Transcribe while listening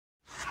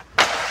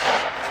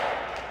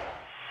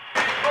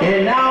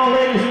And now,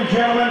 ladies and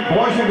gentlemen,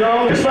 boys and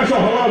girls, a special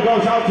hello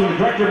goes out to the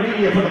Director of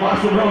Media for the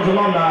Boston Bruins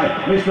alumni,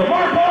 Mr.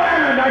 Mark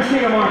Boland. I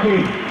see you,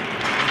 Marky.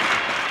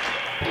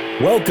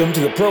 Welcome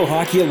to the Pro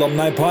Hockey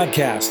Alumni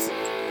Podcast,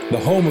 the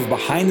home of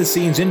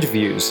behind-the-scenes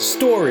interviews,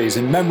 stories,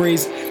 and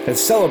memories that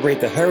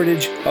celebrate the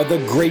heritage of the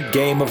great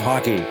game of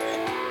hockey.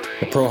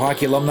 The Pro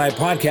Hockey Alumni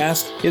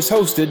Podcast is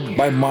hosted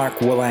by Mark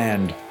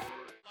Boland.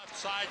 Left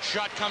side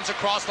shot comes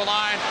across the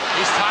line.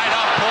 He's tied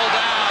up, pulled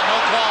down, no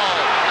call.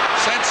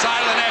 Sent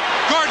side of the net.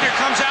 Gardner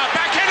comes out,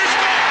 backhander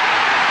stick!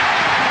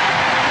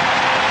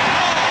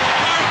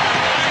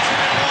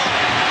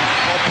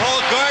 Well, Paul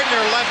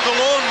Gardner left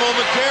alone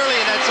momentarily,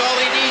 and that's all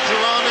he needs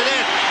around the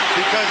net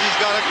because he's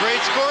got a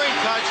great scoring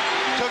touch.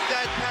 Took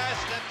that pass,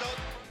 stepped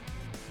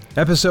out.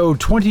 Episode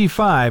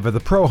 25 of the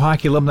Pro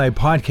Hockey Alumni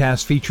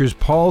Podcast features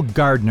Paul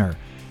Gardner,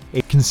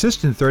 a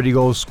consistent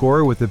 30-goal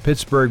scorer with the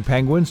Pittsburgh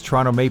Penguins,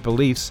 Toronto Maple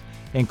Leafs,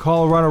 and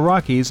Colorado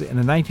Rockies in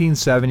the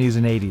 1970s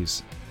and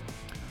 80s.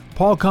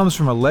 Paul comes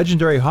from a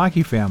legendary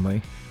hockey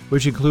family,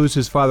 which includes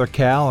his father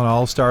Cal, an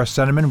all-star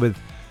centerman with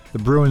the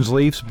Bruins,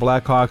 Leafs,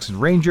 Blackhawks, and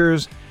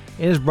Rangers,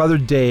 and his brother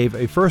Dave,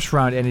 a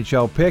first-round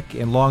NHL pick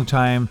and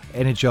longtime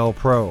NHL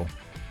pro.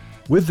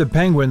 With the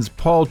Penguins,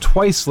 Paul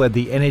twice led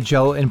the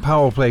NHL in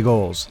power play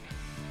goals.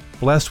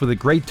 Blessed with a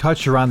great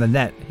touch around the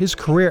net, his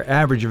career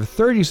average of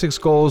 36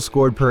 goals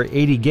scored per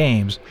 80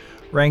 games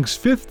ranks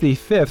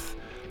 55th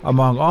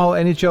among all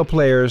NHL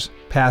players,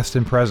 past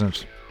and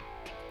present.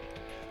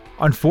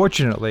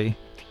 Unfortunately,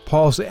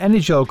 Paul's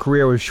NHL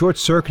career was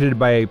short-circuited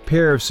by a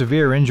pair of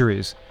severe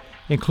injuries,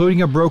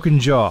 including a broken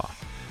jaw,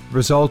 the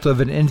result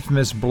of an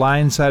infamous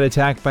blindside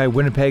attack by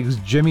Winnipeg's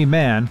Jimmy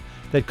Mann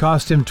that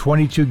cost him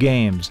 22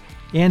 games,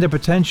 and a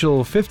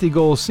potential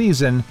 50-goal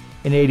season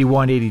in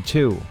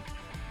 81-82.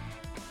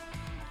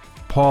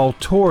 Paul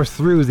tore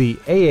through the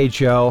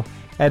AHL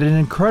at an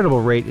incredible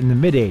rate in the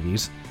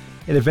mid-80s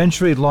and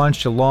eventually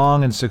launched a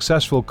long and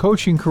successful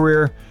coaching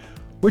career,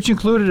 which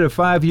included a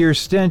 5-year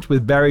stint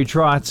with Barry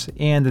Trotz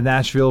and the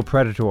Nashville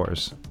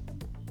Predators.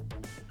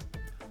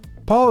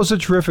 Paul is a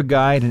terrific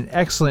guy and an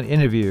excellent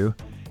interview,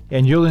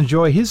 and you'll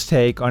enjoy his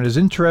take on his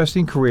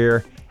interesting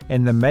career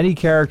and the many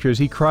characters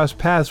he crossed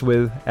paths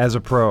with as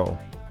a pro.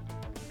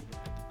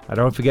 Now,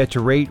 don't forget to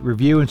rate,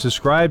 review, and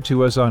subscribe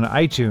to us on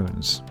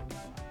iTunes.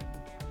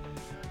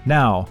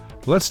 Now,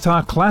 let's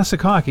talk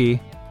classic hockey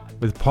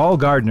with Paul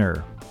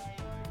Gardner.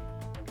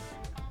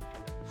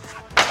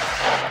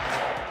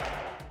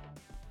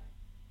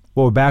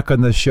 Well, we're back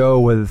on the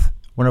show with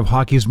one of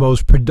hockey's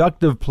most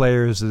productive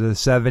players of the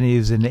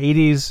 70s and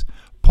 80s,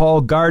 Paul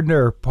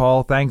Gardner.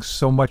 Paul, thanks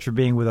so much for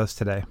being with us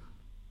today.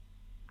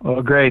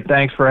 Well, great.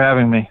 Thanks for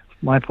having me.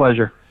 My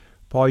pleasure.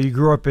 Paul, you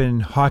grew up in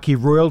hockey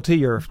royalty.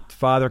 Your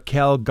father,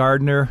 Cal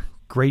Gardner,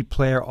 great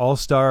player,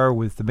 all-star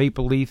with the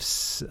Maple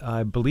Leafs,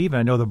 I believe, and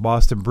I know the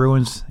Boston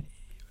Bruins.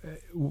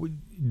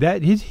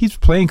 That his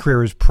playing career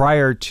was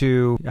prior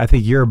to, I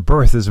think, your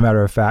birth, as a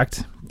matter of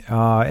fact.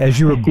 As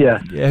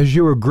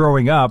you were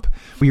growing up,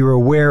 you were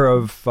aware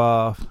of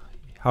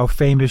how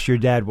famous your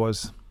dad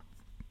was.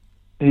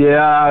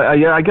 Yeah,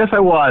 I guess I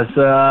was.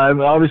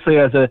 Obviously,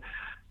 as a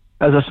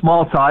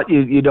small tot,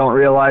 you don't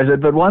realize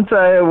it. But once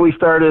we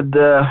started,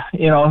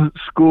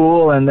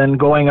 school and then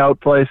going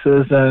out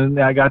places, and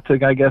I got to,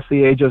 I guess,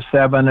 the age of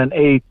 7 and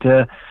 8.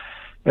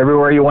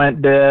 Everywhere you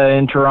went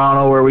in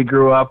Toronto, where we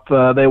grew up,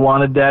 they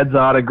wanted Dad's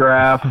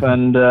autograph,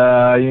 and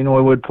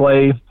we would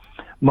play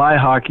my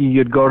hockey.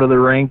 You'd go to the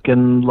rink,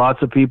 and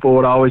lots of people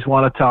would always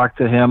want to talk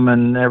to him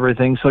and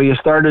everything. So you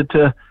started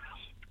to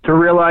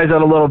realize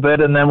that a little bit.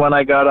 And then when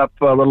I got up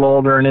a little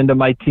older and into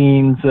my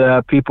teens,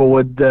 people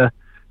would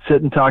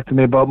sit and talk to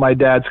me about my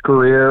dad's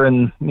career,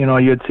 and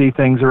you'd see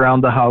things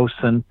around the house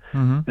and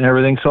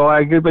everything. So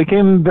I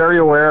became very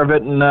aware of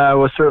it, and I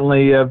was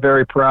certainly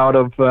very proud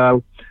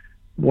of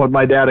what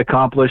my dad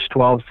accomplished: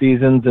 12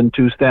 seasons and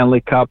 2 Stanley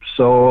Cups.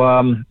 So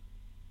I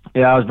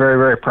was very,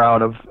 very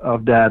proud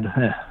of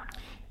Dad.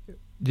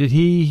 Did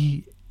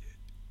he,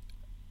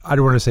 I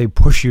don't want to say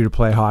push you to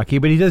play hockey,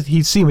 but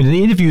he seemed, in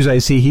the interviews I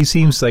see, he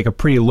seems like a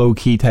pretty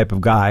low-key type of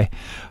guy.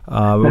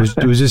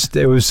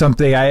 It was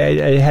something,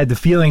 I had the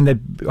feeling that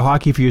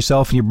hockey for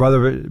yourself and your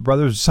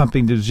brother was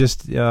something that was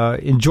just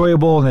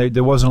enjoyable, and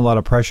there wasn't a lot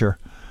of pressure.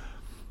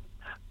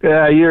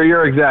 Yeah,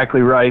 you're exactly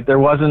right. There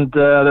wasn't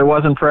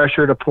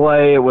pressure to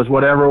play. It was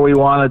whatever we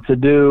wanted to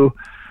do.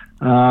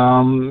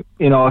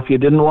 If you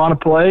didn't want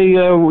to play,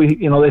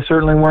 they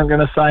certainly weren't going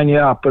to sign you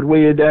up. But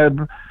we had,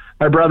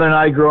 my brother and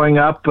I growing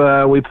up,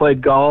 we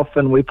played golf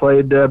and we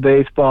played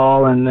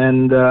baseball,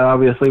 and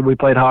obviously we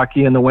played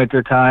hockey in the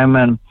wintertime,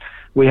 and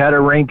we had a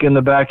rink in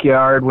the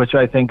backyard, which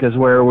I think is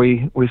where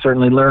we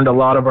certainly learned a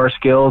lot of our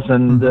skills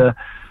and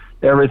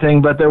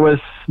everything. But there was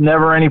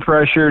never any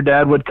pressure.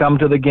 Dad would come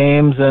to the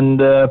games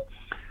and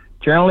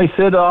generally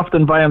sit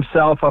often by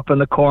himself up in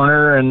the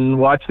corner and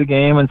watch the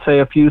game and say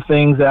a few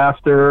things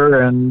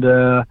after and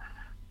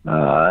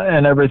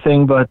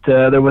everything, but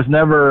it was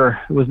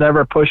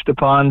never pushed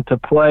upon to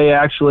play.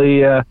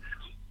 Actually,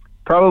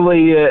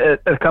 probably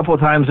a couple of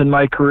times in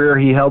my career,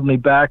 he held me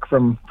back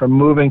from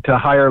moving to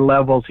higher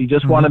levels. He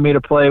just wanted me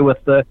to play with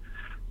the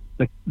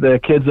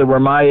kids that were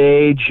my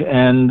age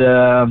and,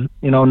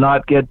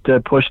 not get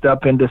pushed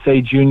up into,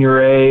 say, junior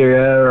A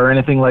or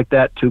anything like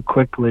that too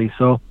quickly.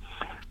 So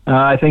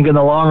I think in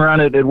the long run,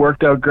 it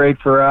worked out great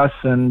for us.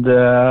 And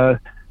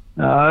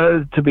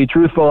to be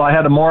truthful, I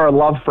had a more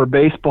love for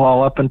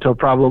baseball up until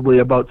probably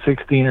about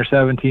 16 or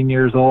 17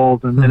 years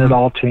old, and then it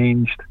all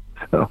changed.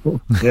 So,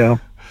 yeah.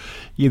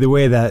 Either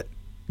way, that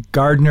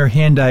Gardner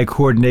hand-eye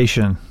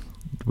coordination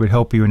would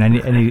help you in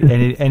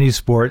any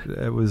sport.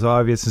 It was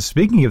obvious. And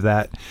speaking of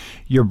that,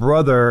 your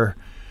brother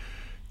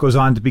goes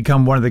on to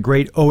become one of the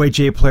great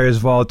OHA players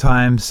of all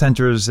time,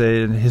 centers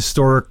a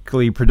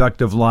historically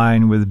productive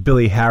line with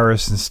Billy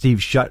Harris and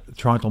Steve Shutt,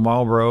 Toronto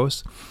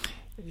Marlboros.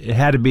 It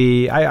had to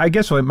be, I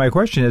guess what my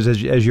question is,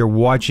 as you're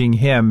watching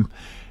him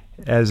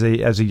as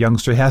a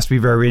youngster, it has to be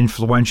very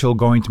influential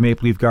going to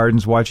Maple Leaf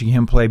Gardens, watching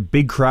him play,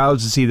 big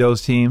crowds to see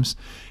those teams,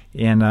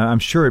 and I'm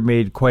sure it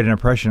made quite an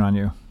impression on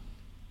you.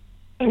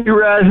 It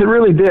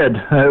really did.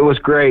 It was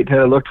great.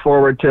 I looked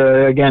forward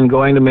to, again,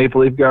 going to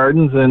Maple Leaf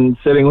Gardens and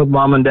sitting with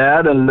Mom and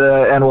Dad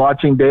and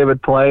watching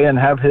David play and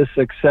have his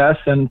success.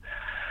 And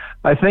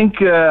I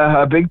think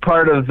a big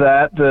part of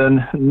that,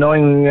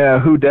 knowing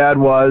who Dad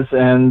was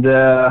and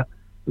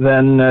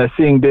then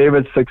seeing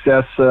David's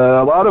success,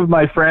 a lot of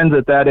my friends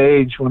at that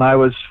age, when I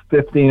was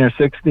 15 or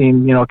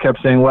 16,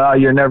 kept saying, well,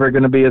 you're never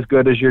going to be as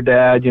good as your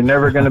dad. You're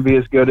never going to be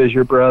as good as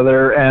your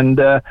brother.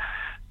 And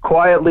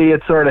quietly,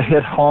 it sort of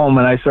hit home,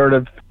 and I sort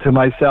of, to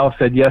myself,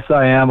 said, yes,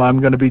 I am. I'm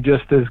going to be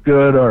just as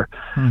good, or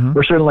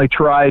certainly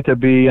try to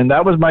be. And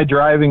that was my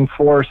driving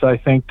force, I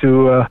think,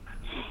 to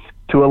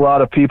a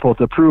lot of people,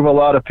 to prove a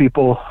lot of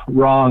people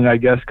wrong, I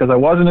guess, because I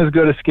wasn't as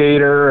good a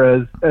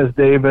skater as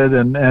David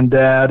and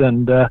Dad,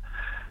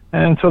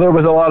 and so there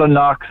was a lot of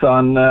knocks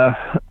on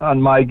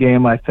my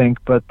game, I think.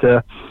 But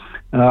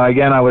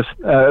again, I was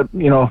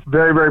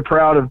very, very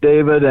proud of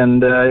David,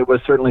 and it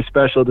was certainly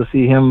special to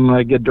see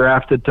him get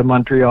drafted to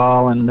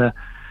Montreal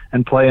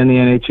and play in the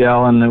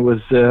NHL. And it was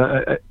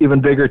an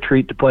even bigger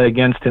treat to play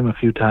against him a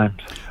few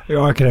times.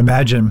 I can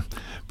imagine.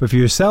 But for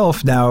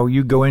yourself, now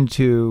you go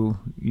into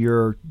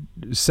your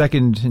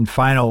second and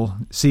final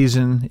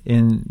season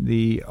in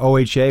the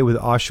OHA with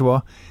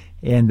Oshawa,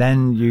 and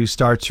then you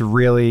start to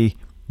really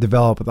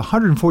develop with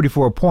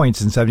 144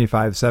 points in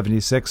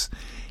 75-76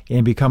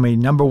 and become a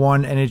number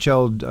one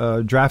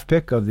NHL draft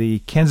pick of the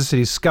Kansas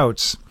City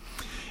Scouts.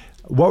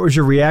 What was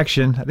your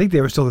reaction? I think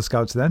they were still the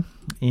Scouts then.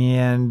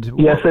 And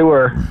yes, they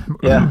were.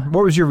 Yeah.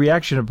 What was your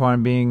reaction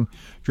upon being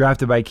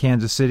drafted by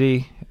Kansas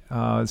City?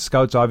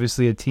 Scouts,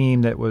 obviously a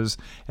team that was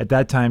at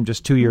that time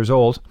just 2 years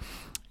old.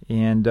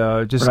 And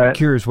just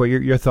curious what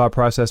your thought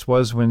process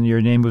was when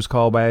your name was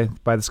called by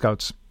the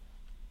Scouts.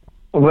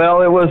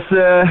 Well, it was,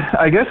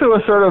 I guess it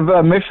was sort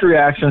of mixed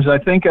reactions. I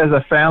think as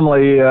a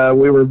family,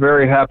 we were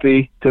very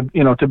happy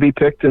to be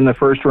picked in the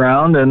first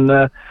round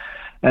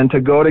and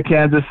to go to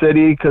Kansas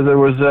City, because there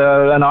was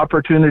an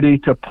opportunity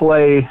to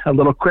play a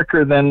little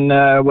quicker than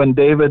when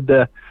David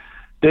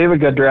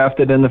got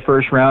drafted in the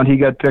first round. He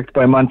got picked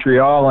by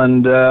Montreal,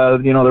 and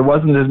there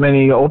wasn't as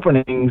many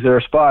openings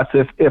or spots,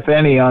 if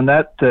any, on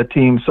that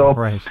team. So.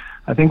 Right.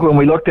 I think when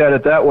we looked at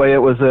it that way, it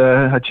was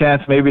a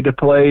chance maybe to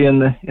play in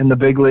the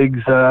big leagues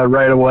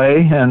right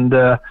away, and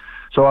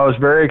so I was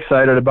very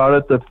excited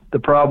about it. The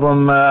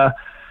problem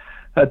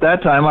at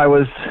that time, I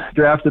was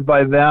drafted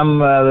by them,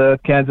 the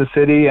Kansas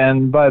City,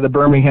 and by the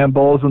Birmingham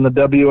Bulls in the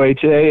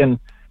WHA,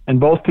 and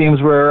both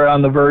teams were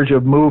on the verge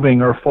of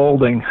moving or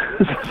folding.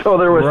 So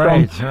there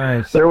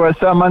was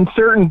some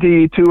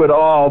uncertainty to it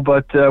all.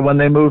 But when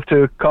they moved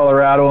to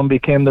Colorado and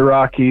became the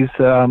Rockies,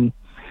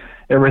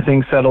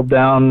 everything settled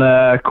down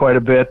quite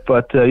a bit.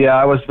 But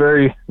I was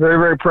very, very,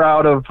 very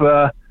proud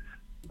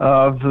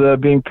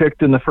of being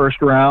picked in the first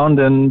round,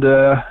 and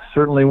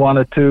certainly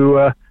wanted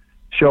to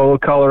show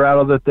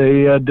Colorado that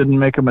they didn't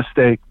make a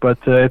mistake. But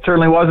it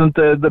certainly wasn't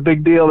the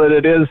big deal that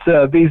it is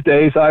these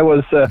days. I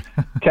was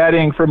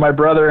caddying for my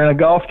brother in a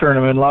golf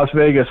tournament in Las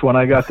Vegas when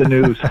I got the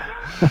news.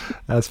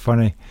 That's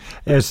funny.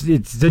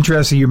 It's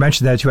interesting you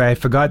mentioned that too. I had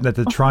forgotten that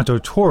the Toronto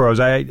Toros,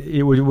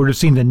 it would have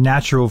seemed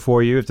natural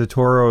for you if the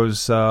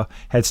Toros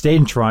had stayed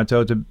in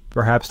Toronto to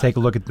perhaps take a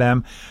look at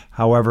them.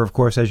 However, of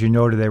course, as you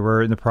noted, they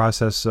were in the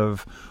process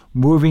of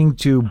moving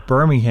to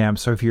Birmingham.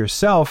 So for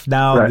yourself,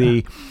 now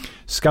the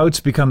Scouts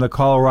become the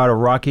Colorado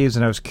Rockies,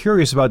 and I was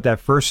curious about that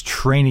first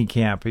training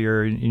camp.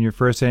 You're in your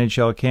first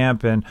NHL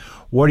camp, and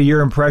what are your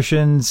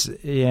impressions,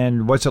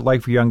 and what's it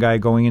like for a young guy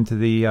going into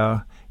the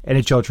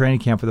NHL training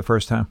camp for the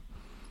first time?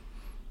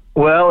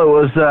 Well, it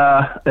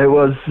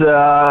was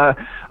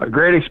a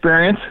great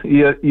experience.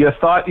 You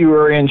thought you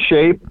were in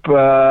shape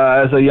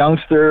as a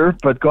youngster,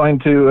 but going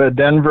to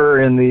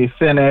Denver in the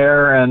thin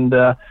air and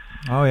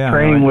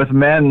training with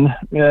men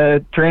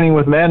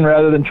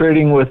rather than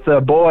training with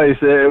boys,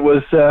 it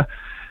was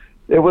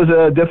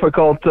a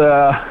difficult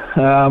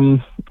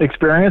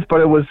experience,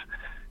 but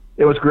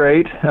it was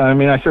great. I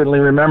mean, I certainly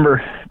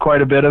remember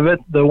quite a bit of it.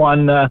 The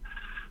one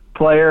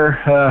player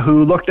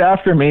who looked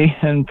after me,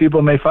 and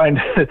people may find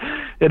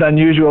it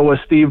unusual, was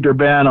Steve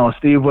Durbano.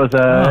 Steve was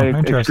a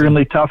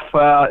extremely tough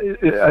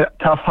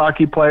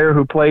hockey player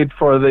who played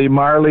for the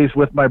Marlies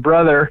with my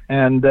brother.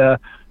 And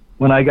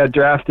when I got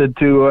drafted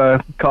to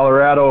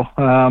Colorado,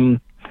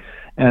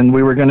 and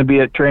we were going to be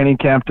at training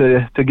camp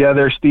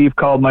together, Steve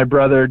called my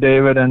brother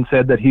David and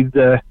said that he'd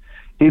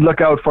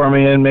look out for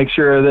me and make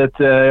sure that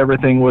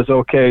everything was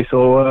okay.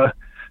 So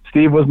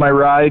Steve was my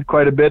ride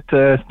quite a bit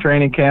to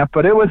training camp,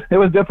 but it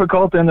was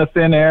difficult in the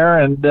thin air,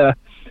 and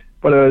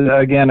but it was,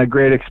 again, a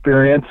great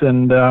experience,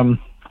 and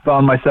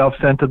found myself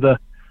sent to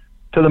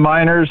the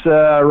minors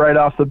right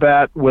off the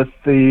bat with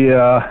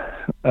the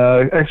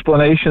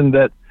explanation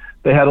that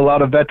they had a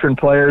lot of veteran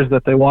players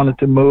that they wanted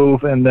to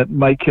move, and that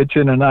Mike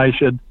Kitchen and I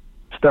should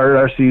start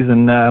our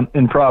season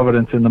in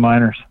Providence in the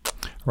minors.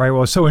 Right.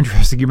 Well, it's so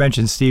interesting. You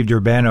mentioned Steve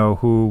Durbano,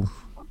 who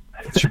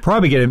should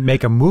probably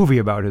make a movie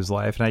about his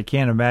life, and I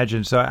can't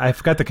imagine. So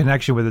I've got the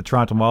connection with the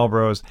Toronto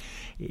Marlboros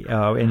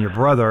and your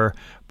brother,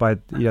 but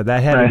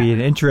that had to be an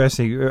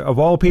interesting, of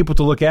all people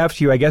to look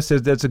after you. I guess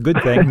that's a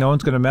good thing. No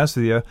one's going to mess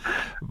with you,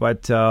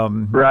 but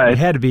it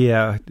had to be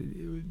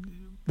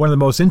one of the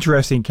most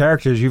interesting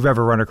characters you've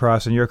ever run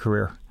across in your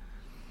career.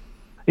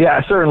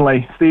 Yeah,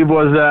 certainly. Steve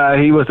was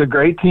he was a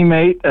great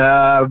teammate,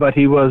 but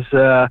he was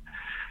a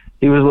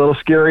little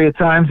scary at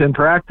times in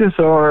practice,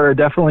 or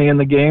definitely in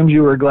the games.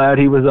 You were glad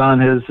he was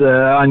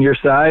on your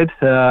side.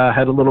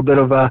 Had a little bit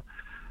of a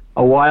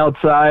wild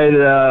side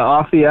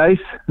off the ice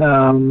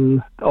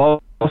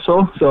also.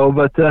 So,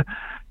 but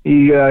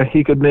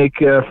he could make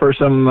for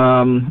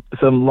some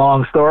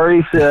long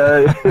stories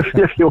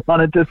if you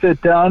wanted to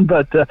sit down.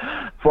 But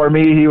for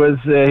me, he was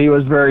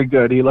very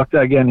good. He looked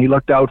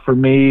out for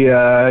me,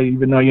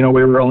 even though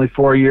we were only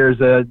 4 years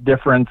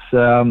difference.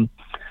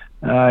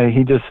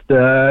 He just,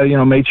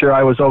 made sure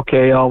I was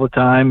okay all the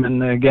time.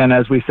 And again,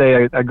 as we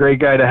say, a great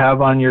guy to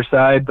have on your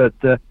side, but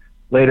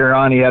later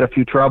on he had a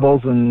few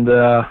troubles, and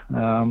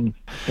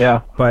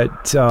yeah.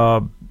 But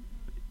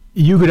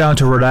you go down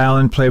to Rhode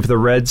Island, play for the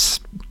Reds,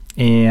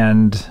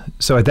 and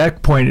so at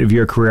that point of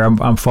your career,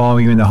 I'm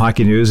following you in the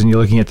hockey news, and you're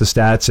looking at the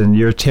stats, and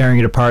you're tearing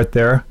it apart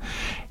there,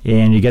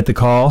 and you get the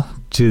call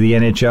to the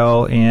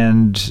NHL,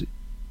 and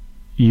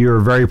you're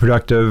very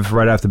productive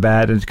right off the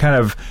bat, and it's kind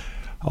of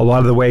a lot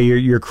of the way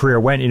your career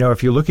went.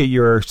 If you look at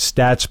your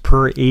stats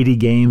per 80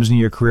 games in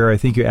your career, I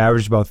think you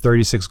averaged about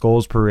 36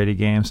 goals per 80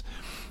 games.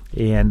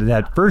 And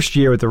that first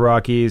year with the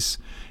Rockies,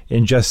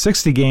 in just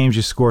 60 games,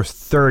 you score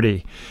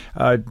 30.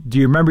 Do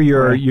you remember you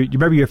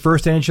remember your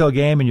first NHL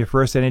game and your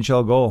first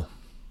NHL goal?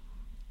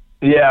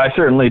 Yeah, I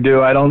certainly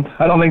do. I don't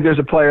think there's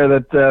a player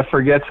that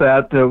forgets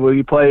that.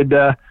 We played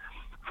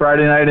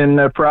Friday night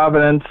in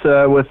Providence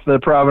with the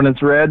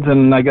Providence Reds,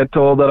 and I got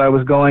told that I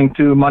was going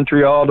to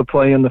Montreal to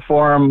play in the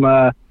Forum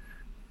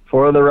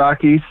for the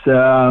Rockies.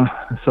 So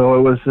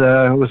it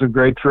was a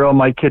great thrill.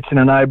 Mike Kitchen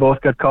and I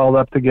both got called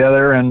up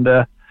together, and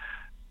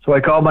so I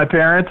called my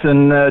parents,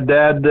 and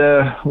Dad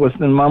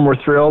and Mom were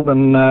thrilled,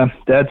 and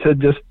Dad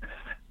said, just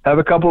have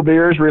a couple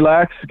beers,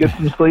 relax, get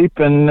some sleep,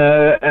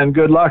 and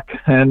good luck.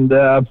 And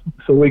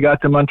so we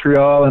got to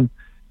Montreal and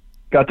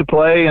got to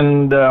play,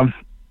 and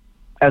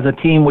as a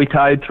team, we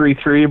tied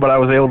 3-3, but I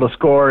was able to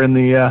score in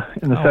the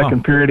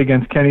second period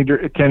against Kenny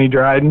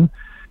Dryden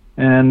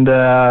and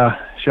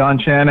Sean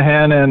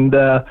Shanahan and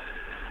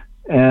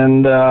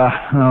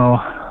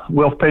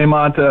Wilf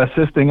Paymont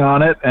assisting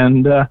on it,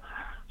 and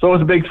so it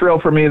was a big thrill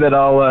for me that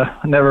I'll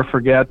never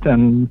forget,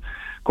 and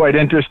quite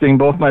interesting.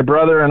 Both my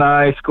brother and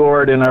I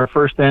scored in our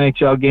first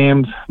NHL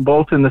games,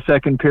 both in the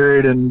second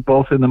period and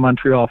both in the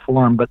Montreal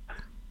Forum, but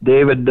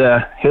David,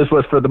 his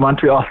was for the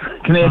Montreal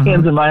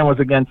Canadiens, and mine was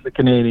against the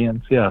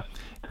Canadiens, yes.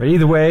 But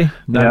either way,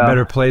 not a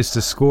better place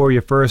to score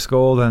your first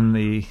goal than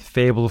the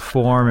fabled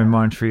Forum in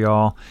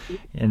Montreal.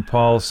 And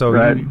Paul,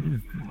 so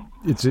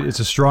it's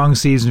a strong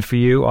season for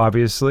you,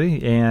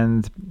 obviously,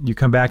 and you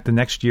come back the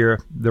next year.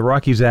 The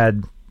Rockies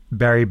had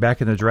Barry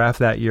Beck in the draft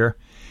that year,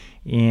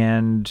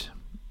 and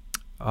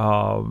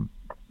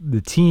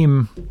the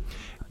team,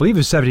 I believe it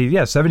was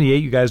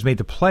 78, you guys made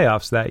the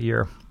playoffs that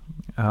year.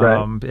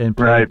 Now,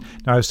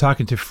 I was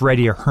talking to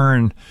Freddie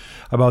Ahern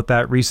about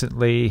that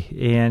recently,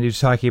 and he was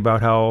talking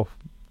about how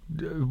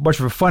much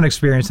of a fun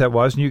experience that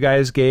was, and you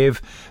guys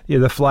gave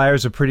the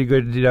Flyers a pretty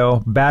good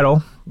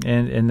battle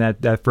in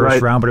that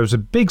first round, but it was a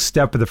big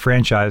step for the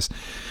franchise.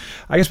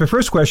 I guess my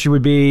first question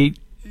would be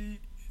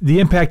the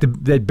impact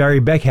that Barry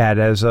Beck had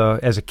as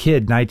a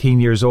kid, 19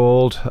 years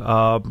old.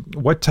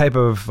 What type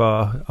of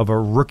a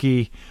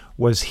rookie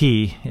was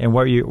he, and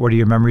what are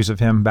your memories of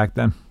him back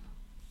then?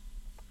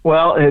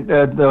 Well, it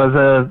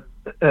was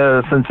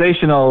a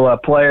sensational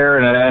player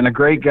and a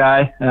great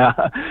guy.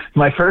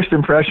 My first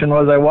impression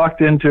was I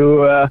walked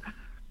into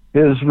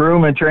his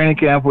room in training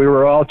camp. We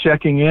were all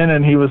checking in,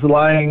 and he was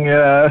lying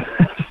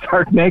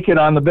stark naked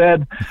on the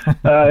bed,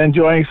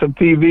 enjoying some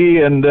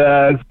TV, and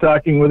I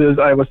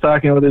was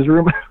talking with his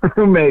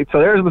roommate. So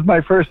there's was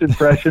my first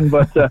impression.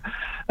 But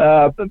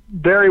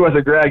Barry was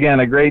a great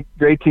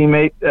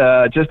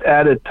teammate. Just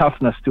added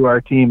toughness to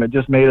our team. It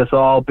just made us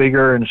all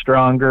bigger and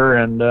stronger.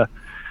 And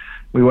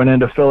we went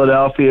into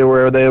Philadelphia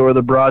where they were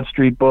the Broad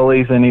Street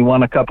Bullies, and he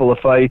won a couple of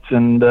fights,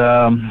 and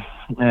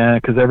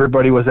because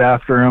everybody was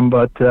after him.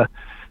 But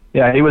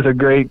yeah, he was a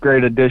great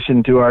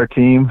addition to our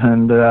team,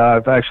 and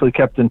I've actually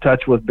kept in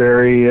touch with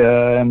Barry,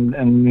 and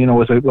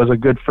was a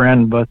good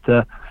friend. But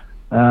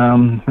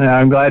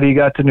I'm glad he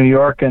got to New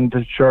York and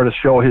to sort of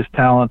show his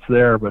talents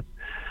there. But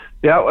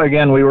yeah,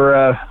 again, we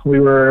were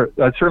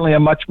certainly a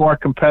much more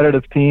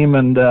competitive team,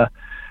 and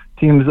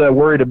teams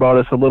worried about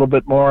us a little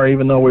bit more,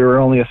 even though we were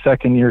only a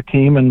second-year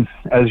team. And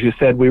as you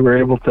said, we were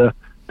able to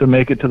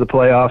make it to the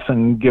playoffs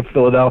and give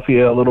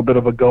Philadelphia a little bit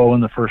of a go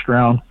in the first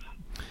round.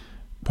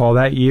 Paul,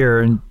 that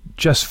year, in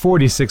just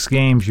 46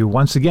 games, you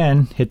once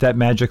again hit that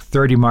magic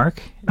 30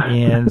 mark.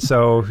 And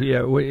so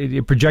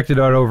you projected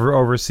out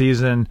over a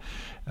season.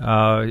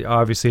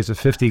 Obviously, it's a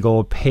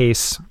 50-goal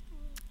pace.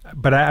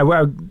 But I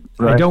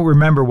don't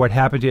remember what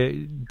happened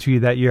to you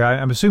that year.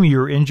 I'm assuming you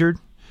were injured?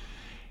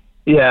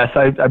 Yes,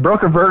 I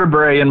broke a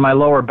vertebrae in my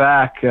lower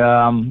back.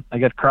 I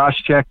got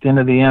cross-checked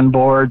into the end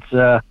boards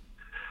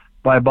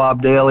by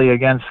Bob Daly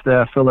against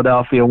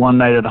Philadelphia one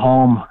night at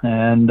home,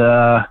 and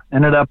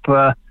ended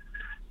up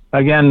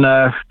breaking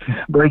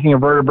a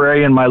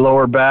vertebrae in my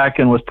lower back,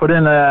 and was put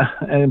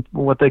in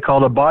what they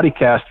called a body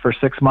cast for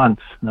 6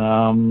 months.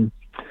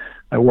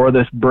 I wore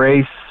this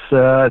brace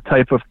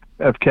type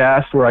of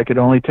cast where I could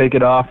only take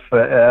it off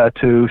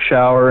to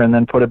shower and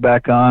then put it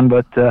back on.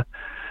 But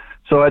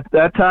so at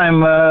that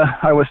time,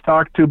 I was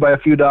talked to by a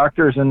few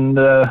doctors, and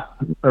a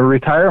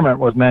retirement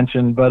was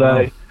mentioned. But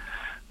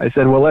I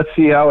said, well, let's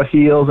see how it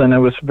heals. And it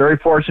was very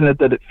fortunate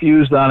that it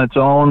fused on its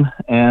own,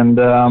 and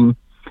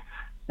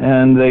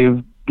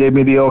they gave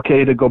me the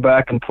okay to go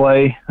back and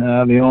play.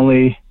 The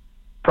only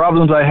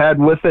problems I had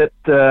with it,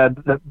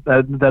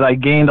 that I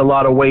gained a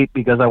lot of weight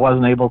because I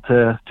wasn't able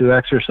to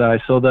exercise.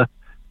 So the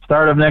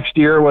start of next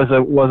year was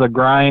a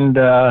grind,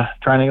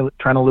 trying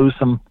to lose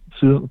some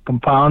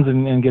pounds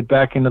and get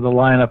back into the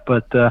lineup.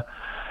 But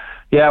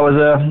it was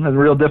a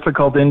real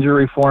difficult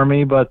injury for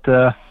me, but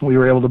we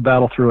were able to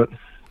battle through it.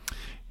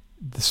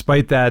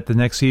 Despite that, the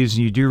next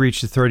season you do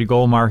reach the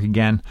 30-goal mark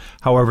again.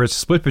 However, it's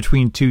split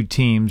between two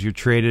teams. You're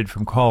traded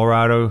from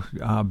Colorado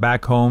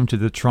back home to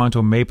the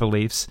Toronto Maple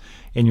Leafs,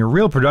 and you're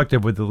real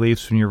productive with the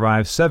Leafs when you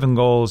arrive, 7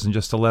 goals in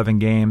just 11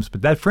 games.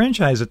 But that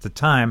franchise at the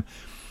time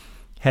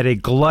had a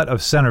glut of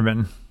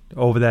centermen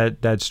over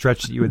that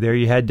stretch that you were there.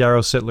 You had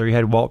Darryl Sittler, you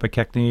had Walt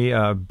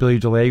McKechnie, Billy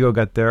DeLago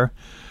got there.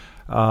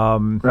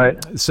 Right.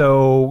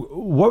 So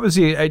what was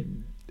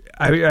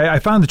I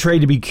found the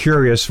trade to be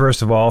curious,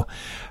 first of all.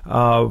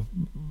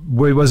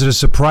 Was it a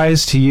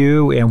surprise to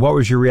you, and what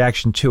was your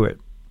reaction to it?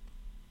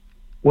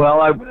 Well,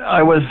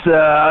 I was.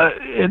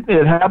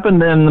 It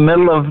happened in the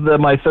middle of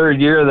my third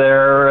year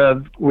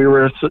there. We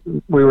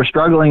were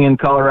struggling in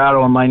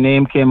Colorado, and my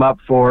name came up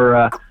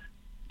for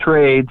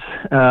trades.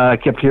 I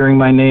kept hearing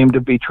my name to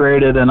be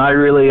traded, and I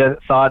really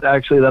thought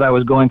actually that I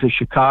was going to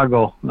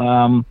Chicago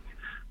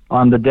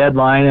on the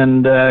deadline.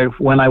 And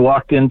when I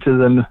walked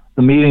into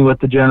the meeting with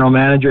the general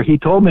manager, he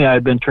told me I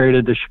had been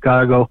traded to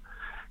Chicago.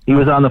 He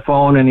was on the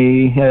phone, and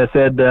he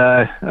said,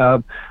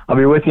 I'll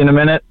be with you in a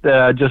minute,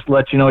 just to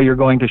let you know you're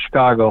going to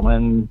Chicago.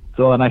 And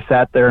so I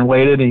sat there and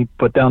waited, and he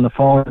put down the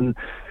phone,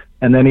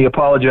 and then he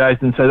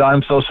apologized and said,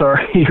 I'm so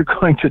sorry, you're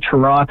going to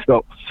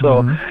Toronto.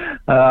 So,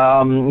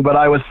 but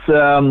I was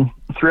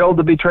thrilled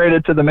to be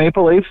traded to the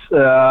Maple Leafs,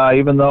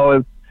 even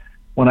though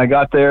when I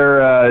got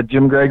there,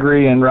 Jim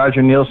Gregory and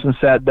Roger Nielsen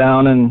sat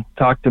down and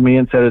talked to me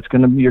and said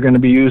you're going to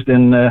be used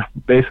in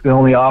basically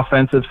only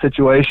offensive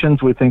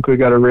situations. We think we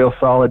got a real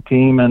solid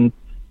team, and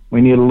we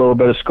need a little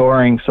bit of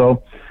scoring.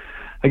 So,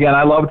 again,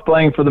 I loved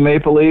playing for the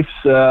Maple Leafs.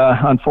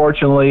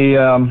 Unfortunately,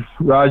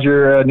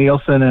 Roger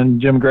Nielsen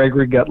and Jim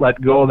Gregory got let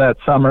go that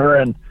summer,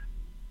 and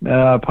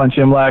Punch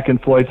Imlach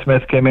and Floyd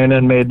Smith came in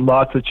and made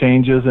lots of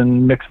changes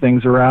and mixed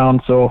things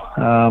around. So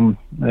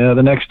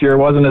the next year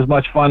wasn't as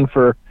much fun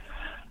for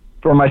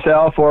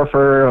myself or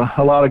for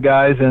a lot of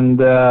guys,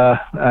 and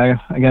I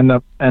again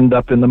end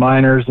up in the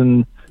minors,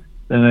 and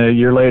then a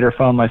year later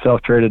found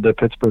myself traded to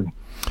Pittsburgh.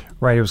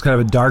 Right, it was kind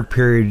of a dark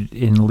period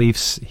in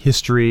Leafs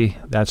history,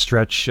 that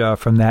stretch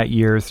from that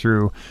year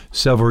through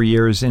several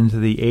years into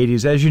the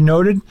 80s. As you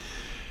noted,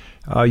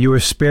 you were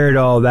spared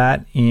all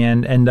that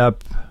and end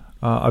up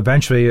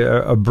eventually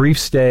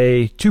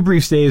two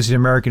brief stays in the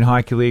American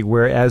Hockey League,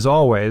 where, as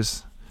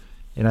always,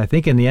 and I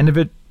think in the end of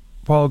it,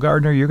 Paul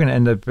Gardner, you're going to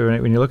end up,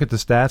 when you look at the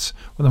stats,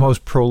 one of the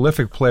most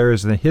prolific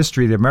players in the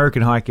history of the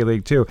American Hockey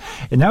League, too.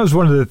 And that was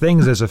one of the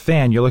things as a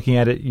fan. You're looking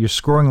at it, you're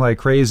scoring like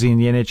crazy in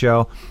the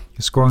NHL, you're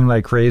scoring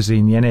like crazy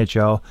in the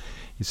NHL.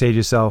 You say to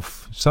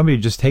yourself, somebody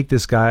just take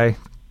this guy,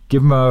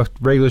 give him a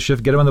regular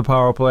shift, get him on the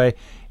power play.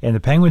 And the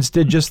Penguins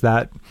did just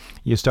that.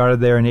 You started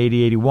there in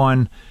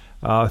 80-81.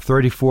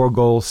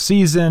 34-goal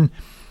season.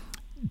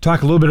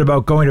 Talk a little bit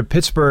about going to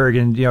Pittsburgh,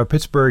 and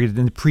Pittsburgh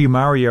in the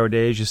pre-Mario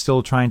days, you're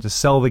still trying to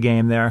sell the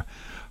game there.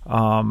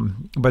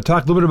 But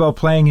talk a little bit about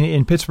playing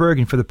in Pittsburgh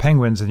and for the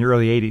Penguins in the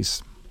early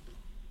 80s.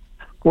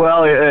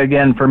 Well,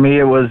 again, for me,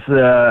 it was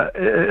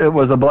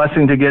a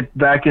blessing to get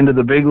back into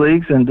the big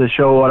leagues and to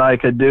show what I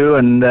could do.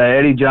 And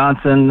Eddie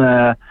Johnson,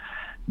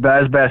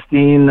 Baz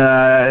Bastien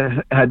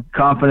had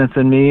confidence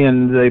in me,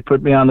 and they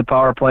put me on the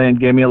power play and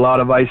gave me a lot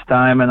of ice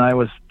time. And I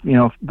was,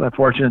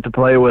 fortunate to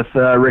play with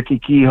Ricky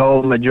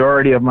Kehoe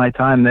majority of my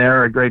time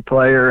there, a great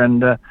player.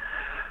 And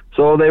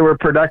so they were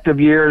productive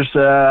years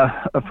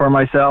for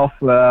myself,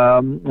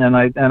 and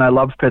I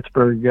loved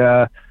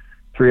Pittsburgh.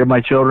 3 of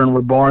my children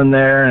were born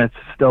there, and it's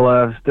still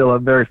a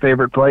very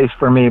favorite place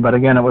for me. But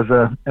again, it was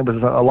a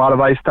lot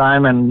of ice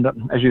time, and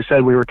as you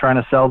said, we were trying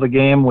to sell the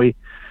game. We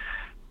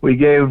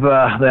gave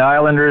the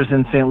Islanders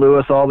in St.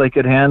 Louis all they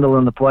could handle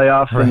in the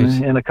playoffs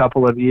in a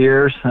couple of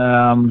years,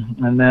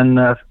 and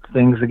then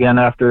things again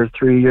after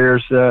 3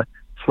 years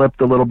slipped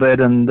a little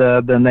bit, and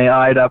then they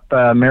eyed up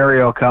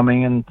Mario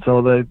coming, and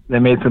so they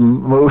made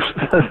some moves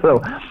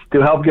so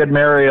to help get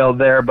Mario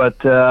there,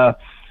 but.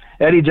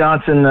 Eddie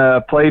Johnson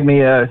played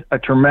me a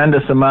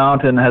tremendous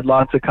amount and had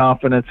lots of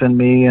confidence in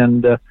me.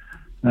 And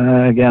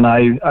again,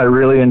 I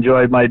really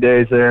enjoyed my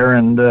days there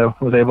and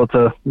was able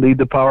to lead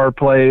the power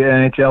play,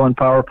 NHL and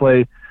power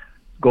play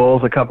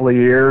goals a couple of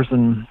years.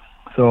 And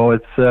so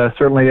it's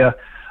certainly a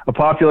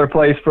popular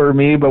place for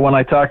me. But when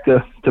I talk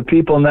to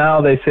people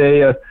now, they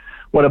say,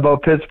 what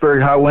about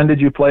Pittsburgh? When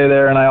did you play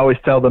there? And I always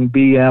tell them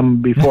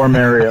BM before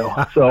Mario.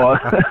 So,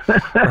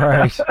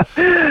 right.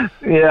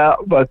 Yeah,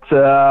 but...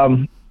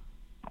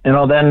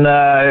 then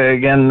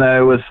again,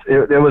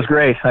 it was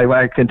great.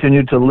 I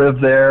continued to live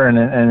there and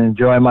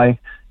enjoy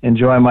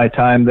my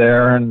time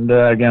there. And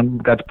again,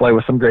 got to play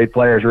with some great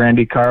players.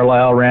 Randy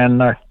Carlyle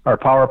ran our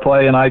power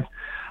play, and I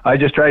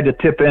just tried to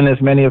tip in as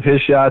many of his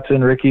shots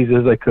and Ricky's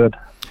as I could.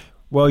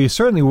 Well, you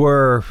certainly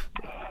were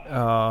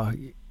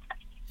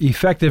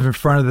effective in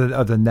front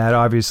of the net.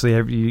 Obviously,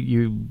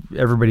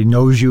 everybody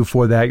knows you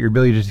for that. Your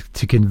ability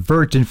to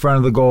convert in front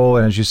of the goal,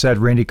 and as you said,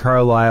 Randy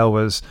Carlyle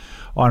was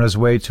on his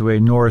way to a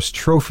Norris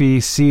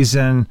Trophy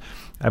season.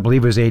 I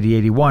believe it was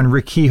 80-81.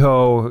 Rick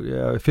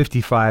Kehoe,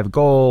 55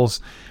 goals.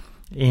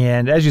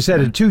 And as you said,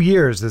 in 2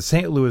 years, the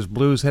St. Louis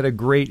Blues had a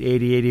great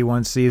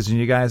 80-81 season.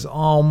 You guys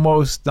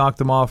almost knocked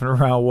them off in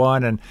round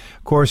one. And,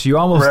 of course, you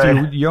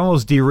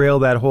almost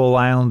derailed that whole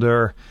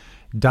Islander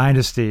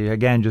dynasty.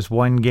 Again, just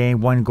one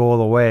game, one goal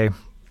away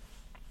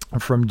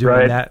from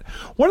doing that.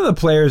 One of the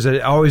players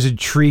that always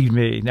intrigued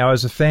me, now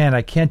as a fan,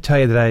 I can't tell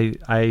you that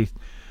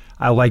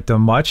I liked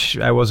him much.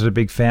 I wasn't a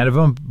big fan of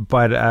him,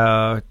 but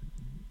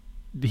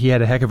he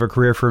had a heck of a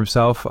career for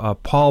himself.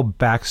 Paul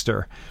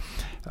Baxter.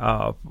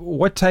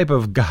 What type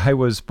of guy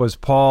was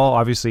Paul?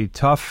 Obviously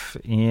tough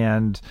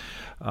and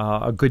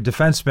a good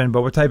defenseman,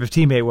 but what type of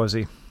teammate was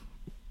he?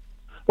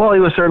 Well, he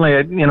was certainly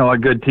a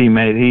good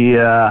teammate.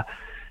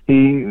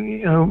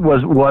 He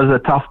was a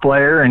tough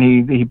player,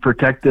 and he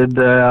protected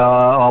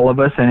all of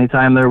us.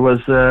 Anytime there was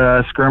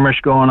a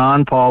skirmish going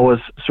on, Paul was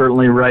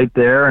certainly right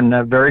there, and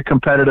a very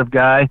competitive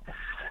guy.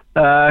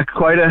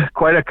 Quite a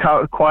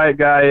quiet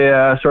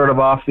guy, sort of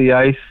off the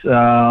ice.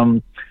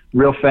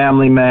 Real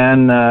family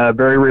man,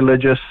 very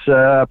religious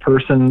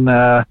person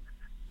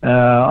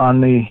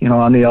on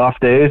the off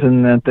days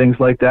and things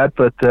like that.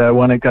 But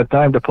when it got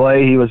time to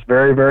play, he was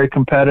very, very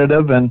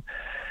competitive, and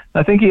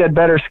I think he had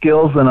better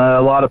skills than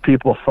a lot of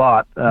people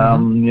thought.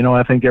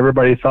 I think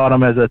everybody thought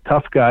him as a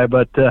tough guy,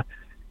 but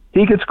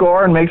he could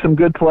score and make some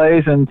good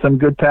plays and some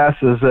good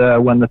passes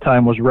when the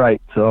time was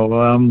right.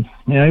 So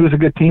he was a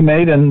good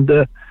teammate and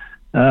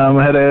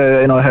had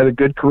a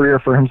good career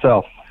for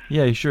himself.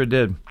 Yeah, he sure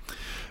did.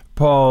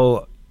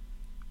 Paul,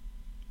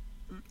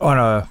 on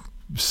a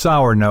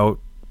sour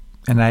note,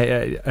 and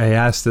I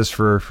asked this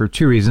for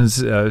 2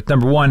 reasons.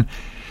 Number one,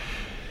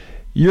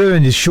 you're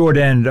in the short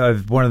end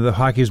of one of the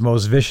hockey's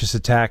most vicious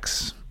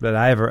attacks that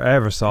I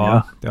ever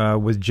saw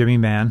with Jimmy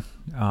Mann,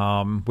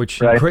 which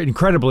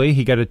incredibly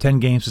he got a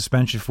 10-game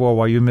suspension for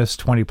while you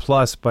missed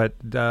 20+. But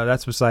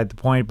that's beside the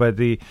point. But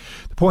the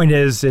point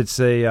is, it's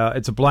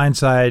a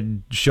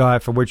blindside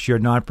shot for which you're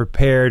not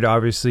prepared.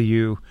 Obviously,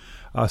 you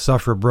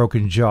suffer a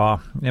broken jaw.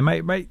 And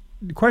my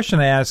question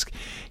I ask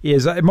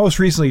is, I most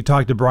recently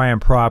talked to Brian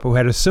Propp, who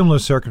had a similar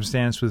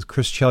circumstance with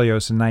Chris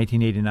Chelios in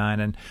 1989,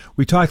 and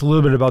we talked a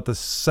little bit about the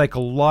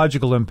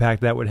psychological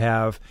impact that would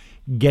have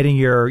getting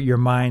your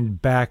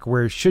mind back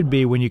where it should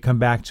be when you come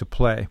back to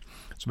play.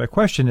 So my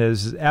question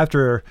is,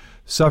 after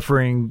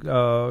suffering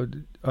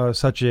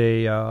such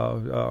a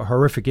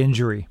horrific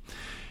injury,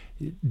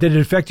 did it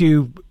affect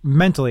you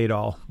mentally at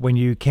all when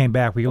you came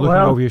back? Were you looking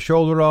over your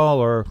shoulder at all,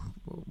 or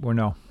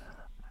no?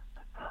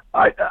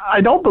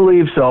 I don't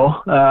believe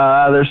so.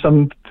 There's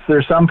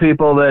some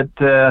people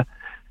that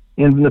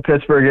in the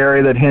Pittsburgh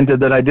area that hinted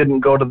that I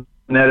didn't go to the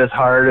net as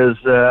hard as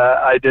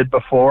I did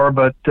before.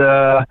 But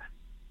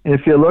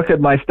if you look at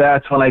my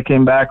stats when I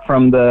came back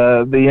from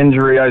the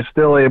injury, I was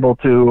still able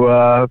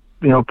to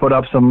put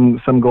up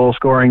some goal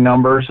scoring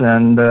numbers,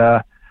 and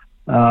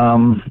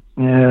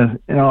Yeah,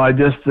 I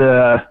just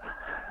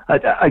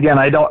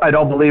I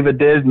don't believe it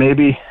did.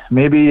 Maybe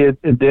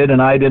it did,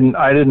 and I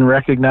didn't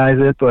recognize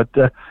it. But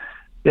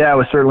yeah, it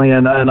was certainly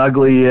an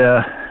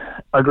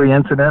ugly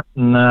incident,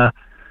 and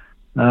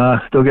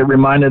still get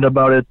reminded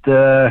about it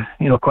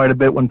quite a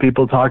bit when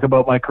people talk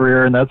about my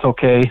career, and that's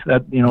okay.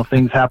 That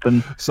things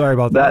happen. Sorry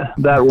about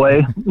that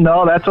way.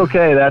 No, that's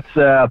okay.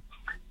 That's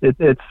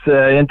it's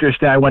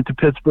interesting. I went to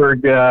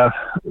Pittsburgh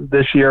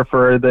this year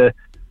for the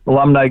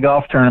alumni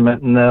golf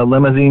tournament, and the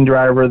limousine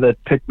driver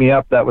that picked me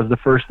up, that was the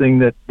first thing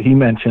that he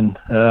mentioned.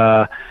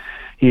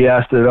 He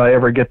asked if I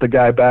ever get the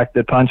guy back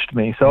that punched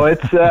me. So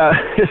it's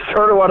it's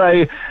sort of what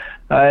I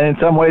in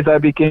some ways I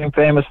became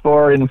famous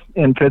for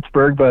in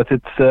Pittsburgh, but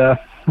it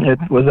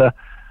was a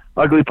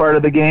ugly part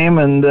of the game,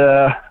 and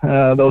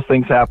those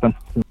things happen.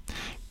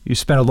 You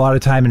spent a lot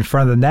of time in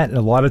front of the net and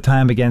a lot of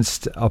time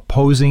against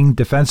opposing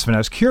defensemen. I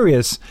was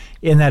curious,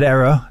 in that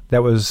era,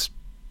 that was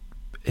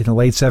in the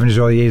late 70s,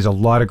 early 80s, a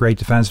lot of great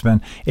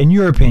defensemen. In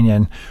your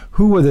opinion,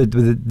 who were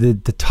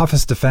the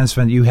toughest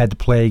defensemen you had to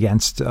play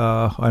against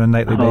on a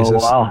nightly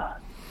basis? Oh, wow.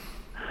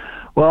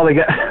 Well, the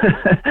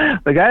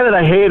guy that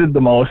I hated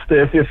the most,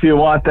 if you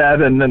want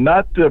that, and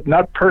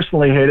not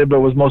personally hated,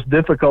 but was most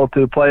difficult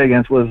to play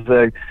against, was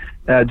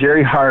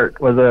Jerry Hart.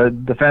 Was a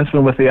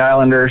defenseman with the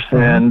Islanders,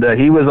 and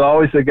he was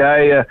always the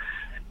guy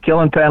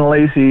killing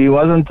penalties. He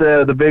wasn't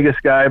the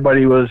biggest guy, but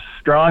he was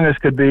strong as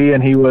could be,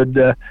 and he would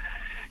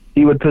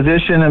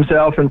position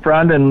himself in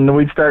front, and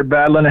we'd start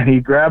battling, and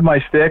he'd grab my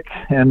stick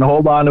and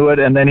hold on to it,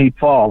 and then he'd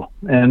fall,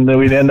 and then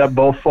we'd end up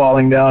both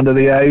falling down to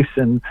the ice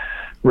and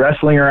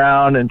wrestling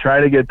around and try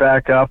to get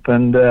back up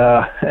and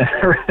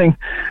everything.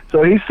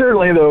 So he's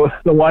certainly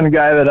the one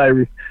guy that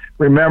I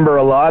remember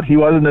a lot. He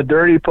wasn't a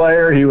dirty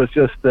player. He was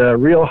just a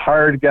real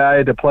hard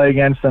guy to play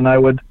against, and I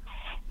would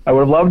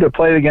love to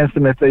play against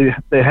them if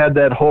they had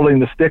that holding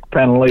the stick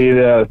penalty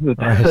that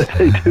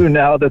they do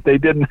now, that they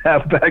didn't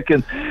have back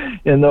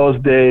in those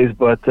days.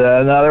 But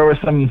now there was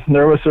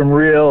some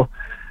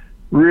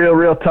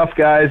real tough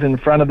guys in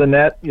front of the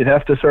net. You'd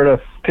have to sort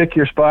of pick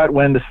your spot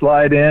when to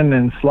slide in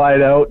and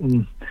slide out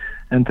and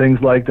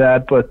things like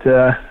that. But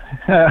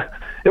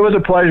it was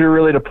a pleasure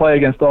really to play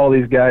against all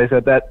these guys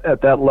at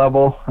that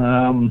level.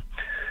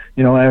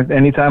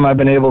 Anytime I've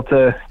been able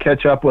to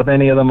catch up with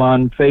any of them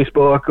on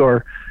Facebook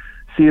or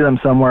see them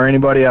somewhere,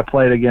 anybody I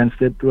played against,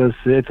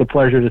 it's a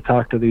pleasure to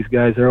talk to these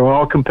guys. They're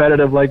all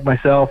competitive like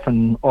myself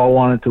and all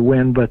wanted to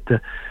win, but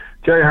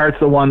Jerry Hart's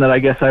the one that I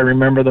guess I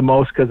remember the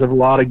most because of a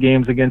lot of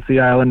games against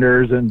the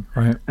Islanders and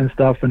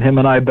stuff, and him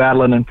and I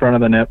battling in front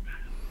of the net.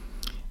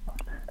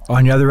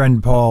 On the other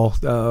end, Paul,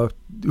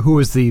 who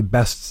was the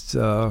best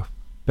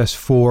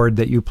forward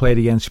that you played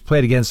against? You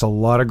played against a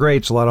lot of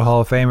greats, a lot of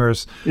Hall of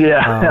Famers.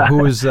 Yeah.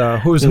 Who was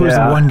the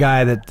one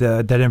guy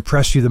that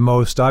impressed you the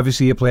most?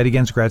 Obviously, you played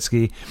against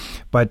Gretzky,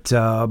 but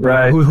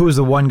who was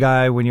the one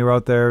guy when you were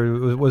out there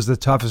was the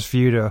toughest for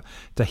you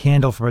to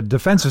handle from a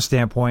defensive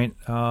standpoint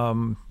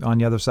on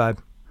the other side?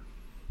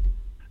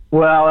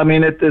 Well, I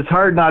mean, it's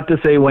hard not to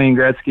say Wayne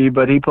Gretzky,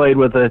 but he played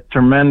with a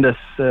tremendous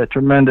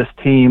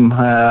team.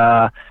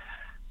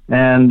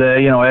 And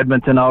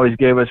Edmonton always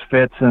gave us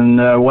fits,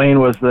 and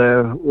Wayne was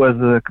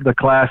the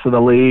class of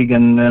the league,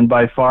 and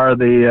by far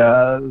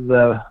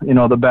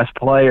the best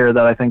player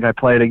that I think I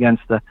played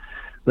against.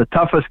 The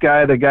toughest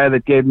guy, the guy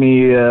that gave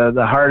me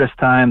the hardest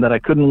time, that I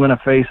couldn't win a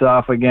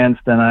face-off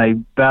against, and I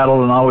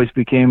battled and always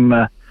became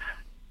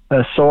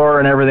sore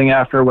and everything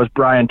after, was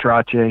Brian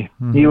Trottier.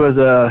 Mm-hmm. He was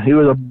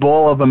a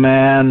bull of a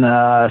man,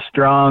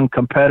 strong,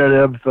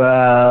 competitive,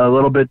 a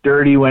little bit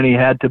dirty when he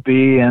had to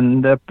be,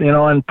 and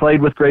and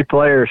played with great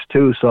players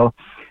too. So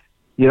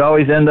you'd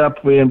always end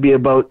up be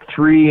about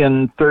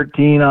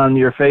 3-13 on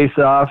your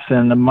face-offs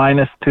and a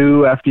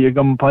 -2 after you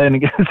come playing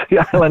against the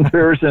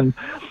Islanders and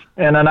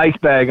an ice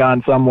bag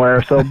on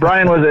somewhere. So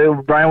Brian was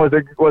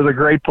a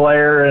great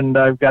player, and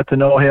I've got to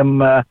know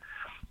him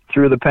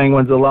through the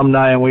Penguins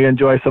alumni, and we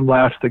enjoy some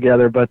laughs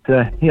together. But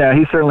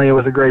he certainly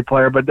was a great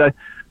player. But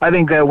I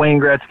think that Wayne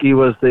Gretzky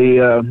was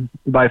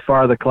by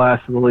far the class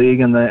of the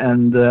league, and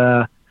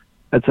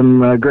had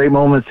some great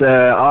moments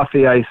off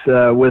the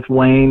ice with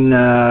Wayne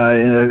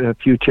in a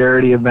few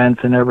charity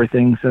events and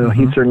everything. So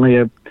he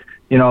certainly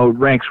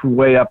ranks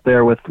way up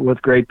there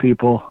with great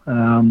people.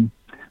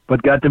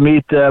 But got to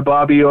meet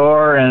Bobby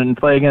Orr and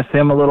play against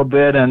him a little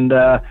bit, and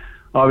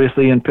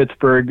obviously in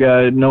Pittsburgh,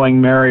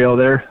 knowing Mario,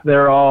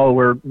 they're all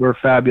were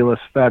fabulous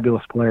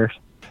players.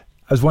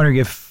 I was wondering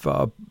if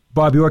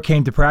Bobby Orr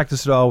came to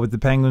practice at all with the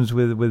Penguins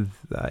with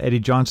Eddie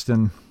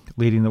Johnston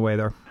leading the way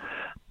there.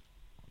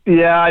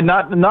 Yeah,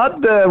 not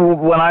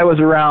when I was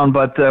around,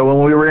 but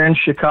when we were in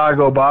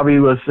Chicago, Bobby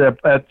was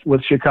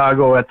with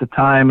Chicago at the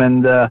time,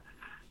 and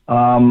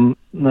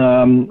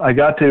I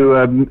got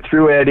to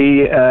through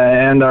Eddie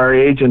and our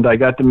agent, I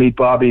got to meet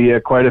Bobby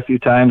quite a few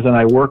times, and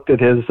I worked at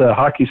his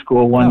hockey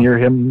school one year.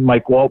 Him and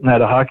Mike Walton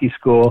had a hockey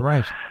school,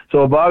 right?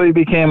 So Bobby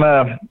became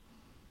a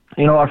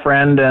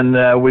friend,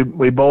 and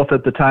we both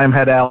at the time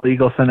had Al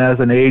Eagleson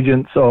as an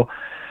agent. So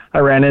I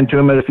ran into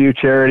him at a few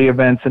charity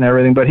events and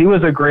everything. But he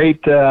was a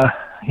great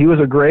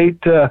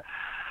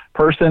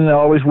person,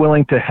 always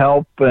willing to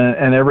help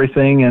and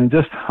everything, and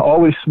just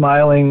always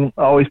smiling,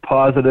 always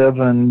positive,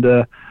 and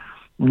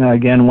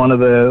again, one of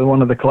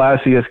the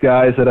classiest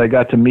guys that I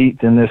got to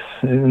meet in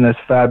this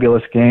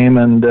fabulous game,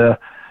 and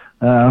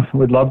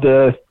would love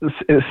to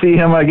see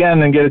him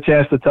again and get a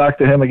chance to talk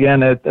to him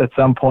again at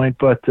some point.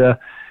 But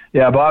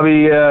yeah,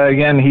 Bobby,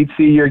 again, he'd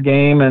see your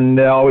game and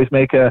always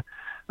make a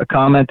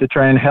comment to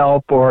try and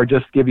help or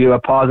just give you a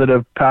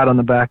positive pat on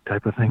the back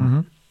type of thing.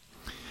 Mm-hmm.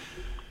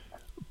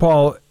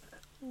 Paul,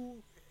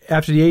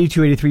 after the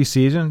 82-83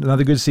 season,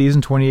 another good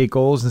season, 28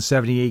 goals in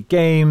 78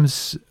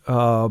 games,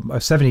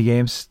 70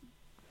 games.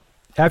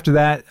 After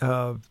that,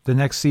 the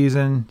next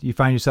season, you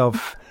find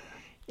yourself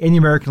in the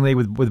American League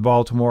with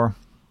Baltimore,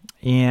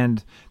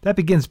 and that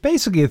begins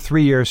basically a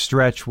 3-year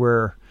stretch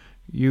where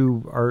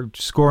you are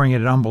scoring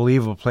at an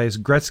unbelievable pace,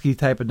 Gretzky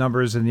type of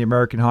numbers in the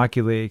American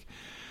Hockey League.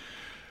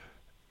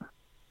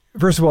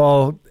 First of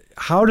all,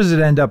 how does it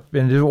end up,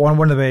 and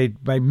one of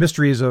my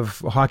mysteries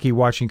of a hockey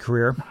watching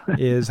career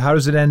is how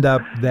does it end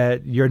up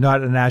that you're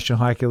not in the National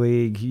Hockey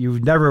League? You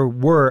never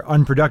were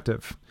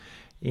unproductive.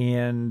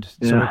 And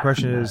so my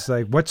question is,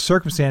 like, what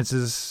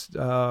circumstances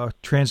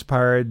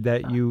transpired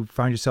that you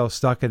found yourself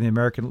stuck in the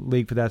American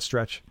League for that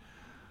stretch?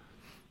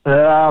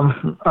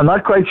 I'm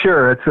not quite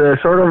sure.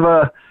 It's sort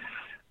of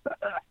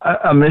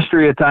a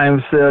mystery at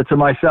times to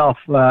myself.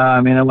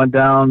 I mean, I went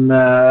down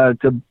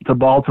to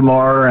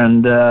Baltimore,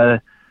 and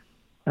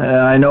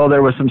I know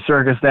there was some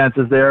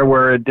circumstances there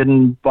where it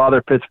didn't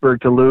bother Pittsburgh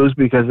to lose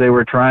because they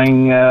were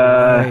trying,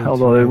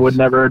 although they would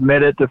never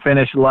admit it, to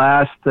finish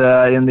last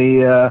in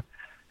the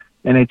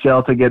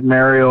NHL to get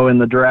Mario in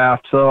the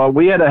draft. So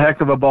we had a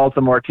heck of a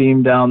Baltimore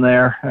team down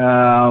there,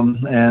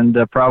 and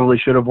probably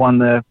should have won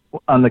the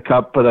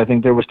cup, but I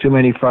think there was too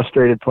many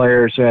frustrated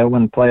players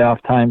when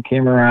playoff time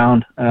came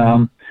around.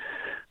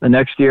 The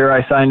next year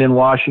I signed in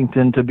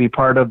Washington to be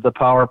part of the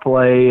power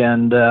play,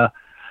 and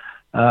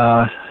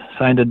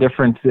signed a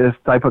different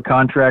type of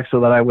contract so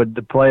that I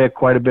would play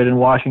quite a bit in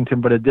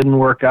Washington, but it didn't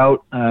work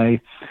out. I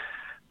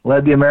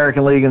led the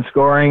American League in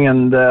scoring,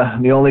 and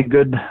the only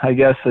good, I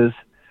guess, is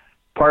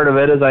part of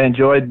it is I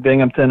enjoyed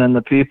Binghamton and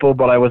the people,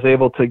 but I was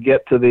able to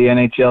get to the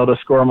NHL to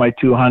score my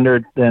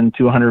 200 and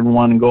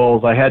 201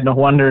 goals. I had no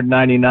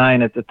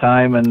 199 at the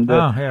time, and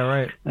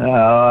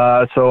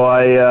so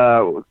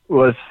I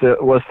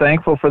was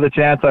thankful for the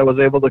chance I was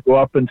able to go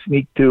up and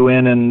sneak 2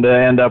 in and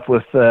end up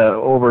with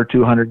over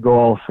 200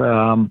 goals.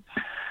 And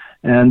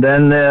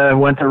then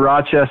went to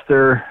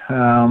Rochester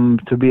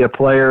to be a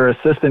player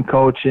assistant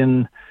coach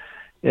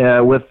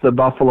with the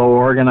Buffalo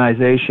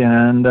organization,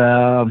 and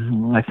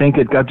I think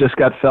it just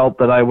got felt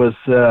that I was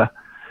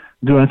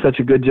doing such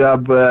a good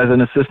job as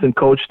an assistant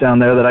coach down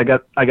there that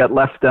I got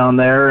left down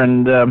there,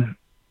 and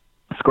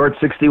scored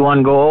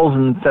 61 goals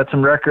and set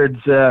some records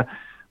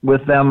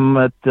with them.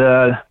 But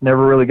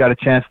never really got a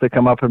chance to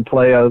come up and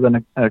play other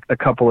than a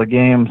couple of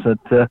games.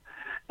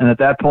 And at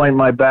that point,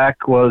 my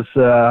back was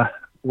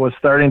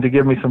starting to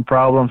give me some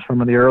problems from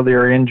the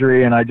earlier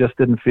injury, and I just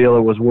didn't feel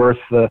it was worth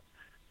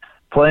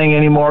playing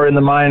anymore in the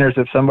minors.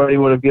 If somebody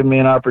would have given me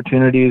an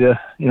opportunity to,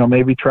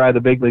 maybe try the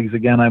big leagues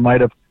again, I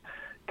might have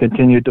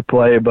continued to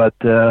play, but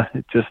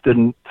it just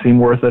didn't seem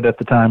worth it at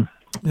the time.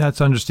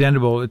 That's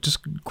understandable.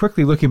 Just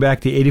quickly looking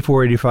back to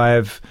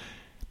 84-85,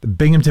 the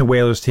Binghamton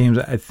Whalers teams,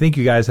 I think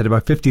you guys had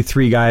about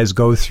 53 guys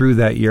go through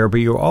that year, but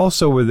you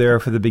also were there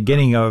for the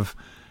beginning of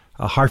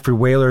Hartford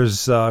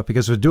Whalers,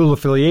 because of dual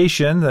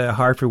affiliation, the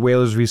Hartford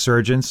Whalers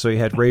resurgence. So you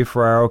had Ray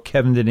Ferraro,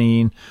 Kevin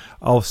Dineen,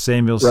 Ulf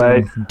Samuelson,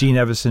 right, Dean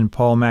Everson,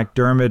 Paul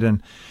McDermott,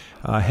 and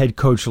head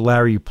coach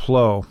Larry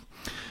Plow.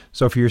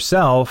 So for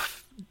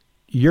yourself,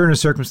 you're in a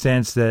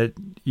circumstance that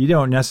you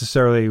don't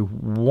necessarily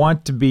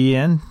want to be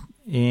in,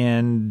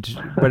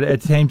 but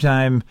at the same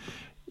time,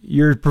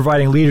 you're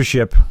providing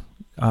leadership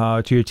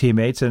to your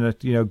teammates, and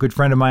a good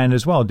friend of mine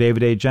as well,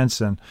 David A.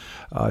 Jensen,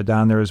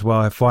 down there as well.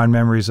 I have fond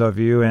memories of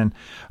you, and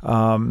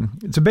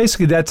so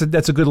basically that's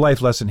a good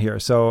life lesson here.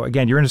 So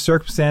again, you're in a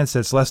circumstance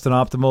that's less than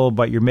optimal,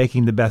 but you're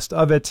making the best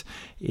of it.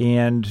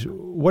 And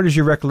what is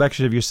your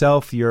recollection of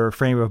yourself, your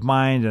frame of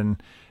mind,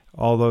 and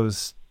all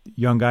those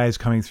young guys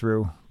coming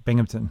through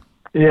Binghamton?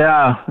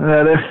 Yeah,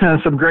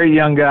 there's some great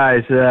young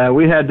guys.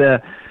 We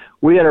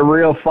had a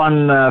real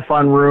fun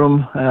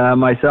room.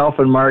 Myself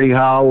and Marty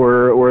Howe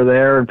were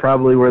there, and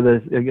probably were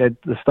at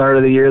the start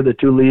of the year the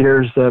two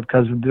leaders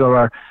because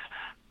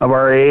of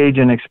our age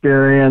and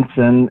experience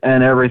and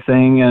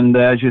everything. And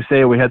as you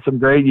say, we had some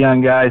great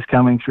young guys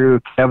coming through.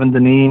 Kevin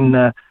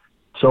Dineen,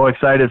 so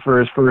excited for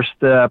his first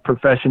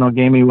professional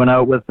game. He went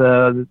out with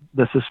the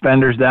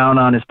suspenders down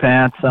on his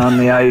pants on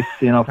the ice,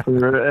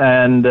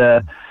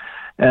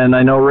 and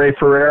I know Ray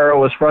Ferraro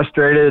was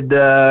frustrated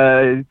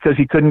because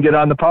he couldn't get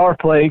on the power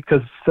play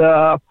because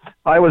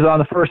I was on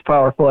the first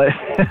power play.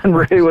 And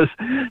Ray was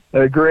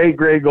a great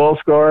goal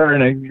scorer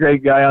and a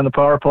great guy on the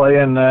power play.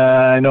 And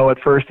I know at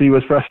first he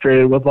was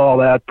frustrated with all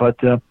that. But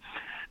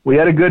we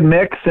had a good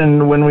mix,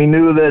 and when we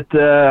knew that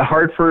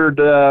Hartford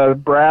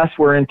brass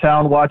were in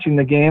town watching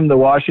the game, the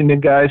Washington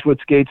guys would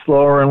skate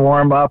slower and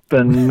warm up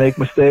and make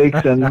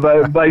mistakes, and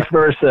vice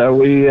versa.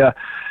 We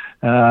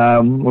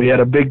had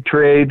a big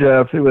trade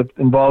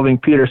involving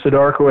Peter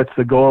Sidorkowitz,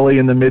 the goalie,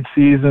 in the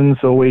mid-season,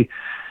 so we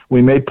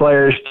made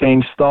players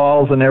change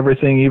stalls and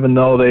everything, even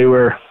though they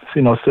were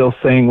still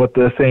staying with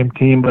the same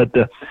team. But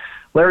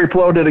Larry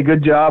Plow did a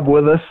good job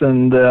with us,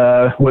 and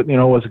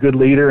was a good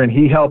leader, and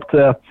he helped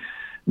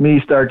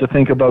me start to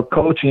think about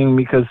coaching,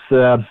 because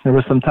there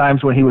was some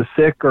times when he was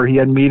sick or he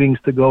had meetings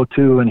to go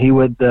to, and he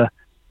would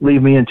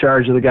leave me in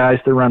charge of the guys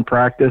to run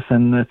practice,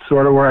 and it's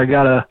sort of where I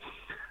got a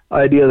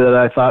idea that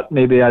I thought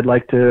maybe I'd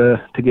like to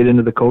get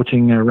into the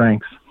coaching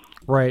ranks.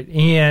 Right,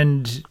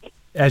 and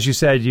as you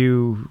said,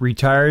 you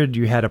retired,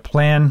 you had a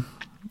plan,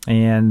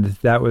 and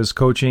that was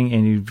coaching,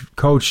 and you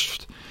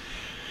coached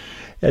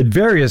at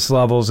various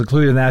levels,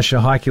 including the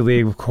National Hockey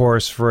League, of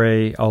course, for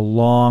a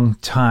long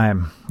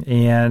time,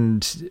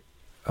 and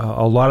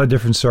a lot of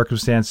different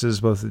circumstances,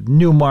 both at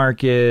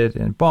Newmarket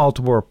and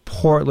Baltimore,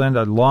 Portland,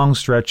 a long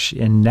stretch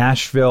in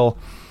Nashville.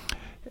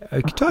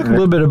 Could you talk a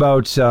little bit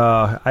about,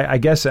 I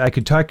guess I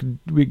could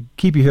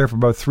keep you here for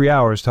about 3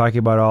 hours talking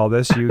about all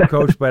this. You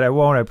coach, but I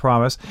won't, I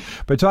promise.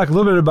 But talk a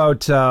little bit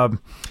about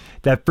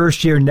that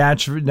first year in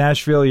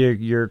Nashville.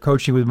 You're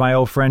coaching with my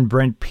old friend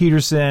Brent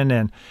Peterson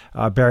and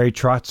Barry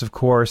Trotz, of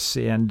course.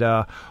 And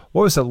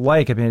what was it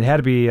like? I mean, it had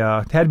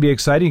to be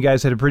exciting. You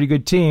guys had a pretty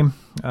good team,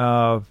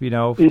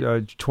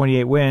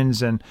 28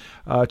 wins. And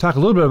talk a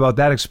little bit about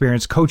that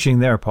experience coaching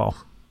there, Paul.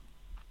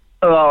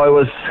 Oh,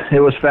 it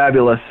was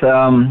fabulous.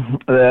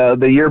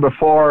 The year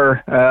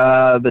before,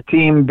 the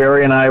team,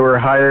 Barry and I were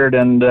hired,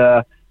 and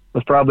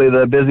was probably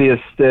the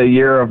busiest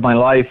year of my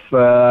life,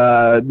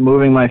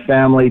 moving my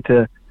family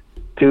to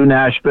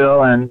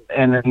Nashville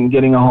and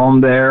getting a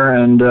home there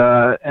and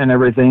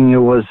everything. It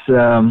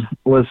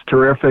was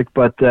terrific,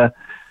 but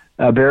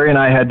Barry and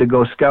I had to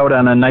go scout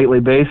on a nightly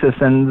basis,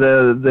 and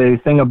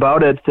the thing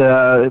about it,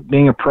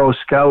 being a pro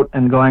scout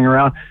and going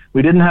around,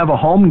 we didn't have a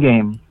home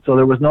game, so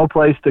there was no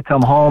place to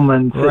come home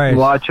and sit and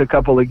watch a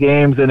couple of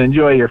games and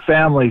enjoy your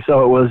family.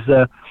 So it was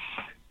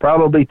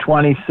probably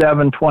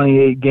 27,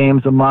 28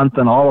 games a month,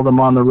 and all of them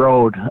on the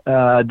road,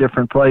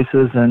 different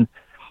places. And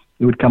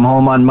we would come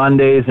home on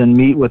Mondays and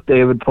meet with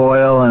David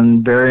Poyle,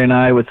 and Barry and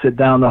I would sit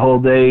down the whole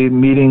day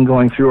meeting,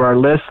 going through our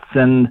lists,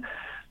 and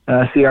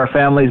see our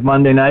families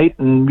Monday night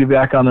and be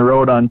back on the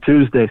road on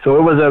Tuesday. So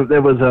it was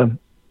a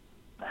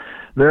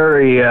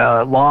very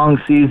long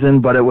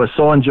season, but it was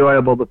so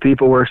enjoyable. The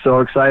people were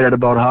so excited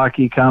about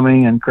hockey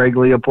coming, and Craig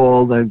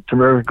Leopold, the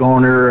terrific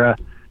owner,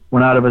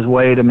 went out of his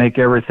way to make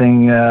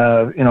everything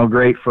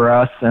great for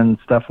us and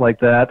stuff like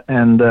that.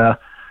 And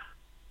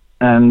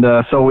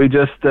so we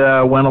just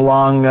went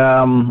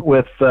along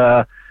with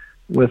trying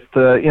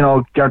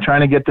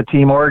to get the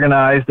team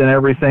organized and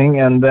everything,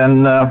 and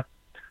then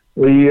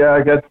we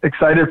got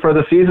excited for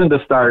the season to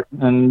start,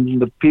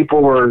 and the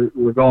people were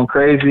going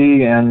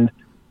crazy, and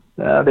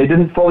they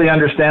didn't fully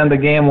understand the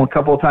game. A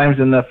couple of times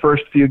in the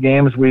first few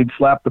games, we'd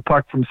slap the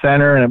puck from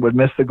center, and it would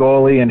miss the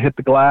goalie and hit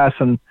the glass,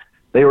 and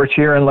they were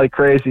cheering like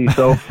crazy.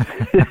 So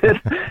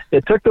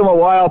it took them a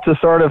while to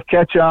sort of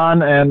catch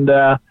on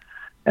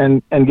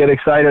and get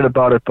excited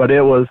about it, but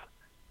it was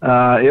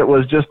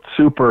just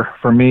super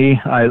for me.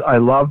 I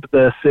loved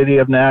the city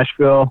of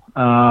Nashville.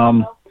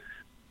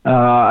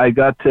 I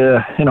got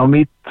to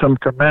meet some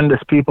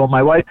tremendous people.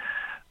 My wife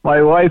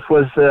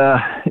was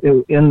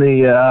in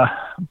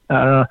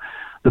the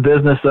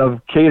business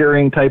of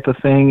catering type of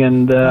thing,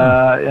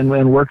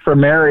 and worked for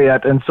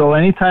Marriott. And so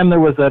anytime there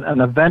was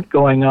an event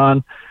going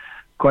on,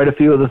 quite a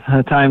few of the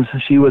times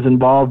she was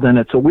involved in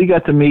it. So we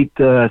got to meet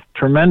a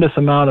tremendous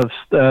amount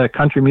of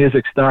country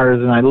music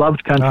stars, and I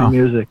loved country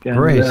music. And,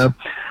 great.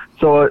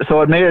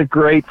 So it made it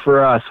great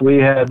for us. We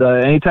had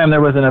anytime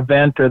there was an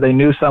event or they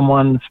knew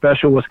someone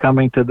special was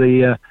coming to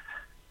the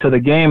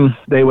game,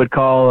 they would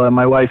call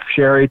my wife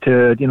Sherry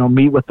to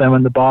meet with them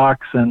in the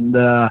box and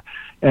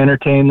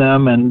entertain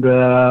them. And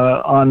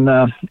on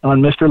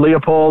Mr.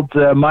 Leopold's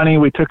money,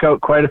 we took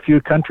out quite a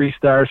few country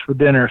stars for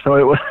dinner. So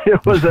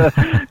it was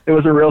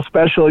a real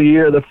special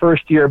year, the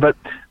first year. But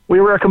we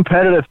were a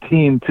competitive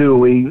team too.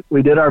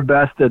 We did our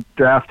best at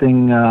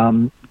drafting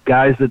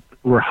guys that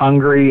were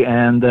hungry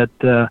and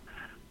that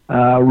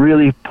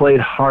really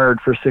played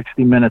hard for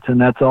 60 minutes, and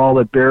that's all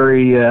that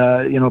Barry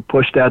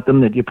pushed at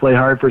them, that you play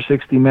hard for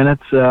 60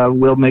 minutes,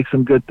 we'll make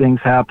some good things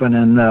happen.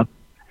 And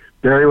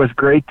Barry was a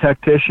great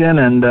tactician,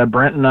 and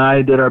Brent and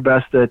I did our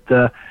best at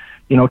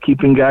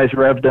keeping guys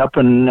revved up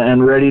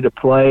and ready to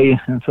play.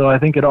 And so I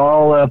think it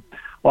all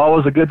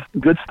was a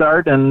good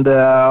start, and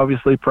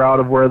obviously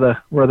proud of where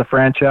the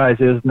franchise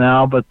is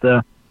now. But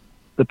the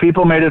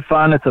people made it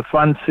fun. It's a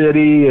fun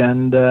city,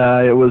 and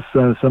it was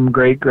some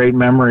great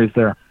memories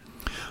there.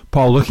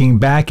 Paul, looking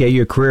back at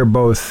your career,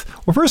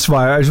 first of all,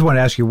 I just want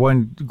to ask you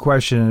one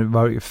question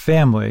about your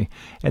family,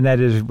 and that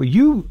is,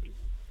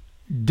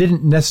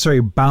 didn't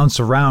necessarily bounce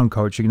around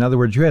coaching. In other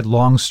words, you had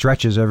long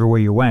stretches everywhere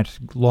you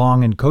went,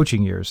 long in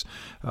coaching years.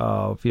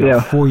 4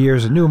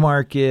 years in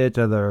Newmarket,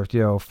 other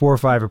 4 or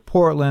 5 in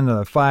Portland,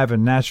 another 5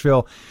 in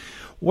Nashville.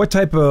 What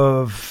type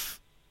of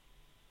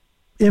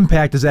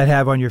impact does that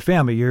have on your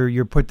family?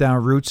 You're put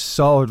down roots,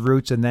 solid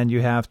roots, and then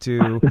you have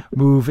to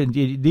move. And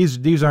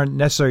these aren't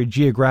necessarily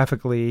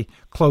geographically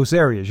close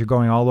areas. You're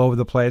going all over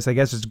the place. I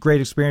guess it's a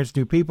great experience,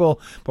 new people.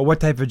 But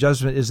what type of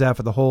adjustment is that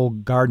for the whole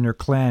Gardner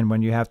clan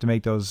when you have to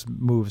make those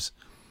moves?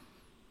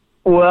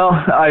 Well,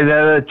 I had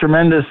a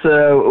tremendous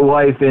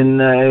wife in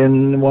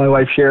my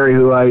wife Sherry,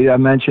 who I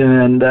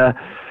mentioned, and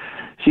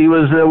she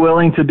was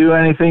willing to do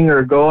anything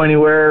or go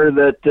anywhere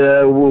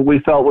that we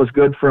felt was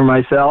good for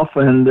myself.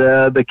 And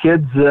the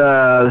kids,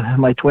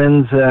 my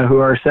twins, who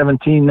are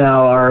 17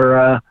 now,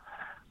 are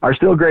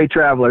still great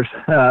travelers.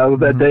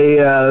 But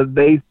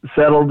they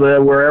settled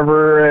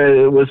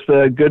wherever it was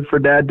good for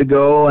Dad to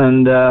go.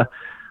 And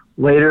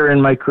later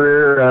in my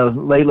career,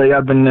 lately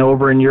I've been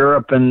over in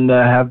Europe and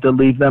have to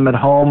leave them at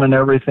home and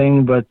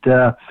everything. But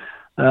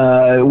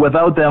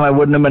without them, I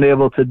wouldn't have been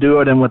able to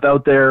do it, and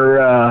without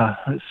their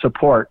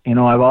support.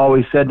 I've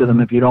always said to them,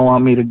 if you don't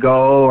want me to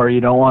go or you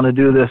don't want to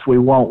do this, we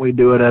won't. We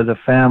do it as a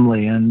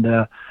family, and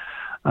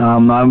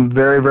I'm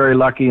very, very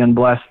lucky and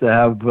blessed to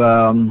have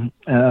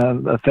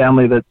a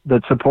family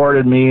that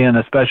supported me, and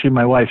especially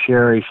my wife,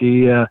 Sherry.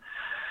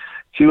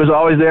 She was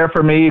always there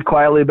for me,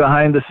 quietly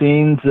behind the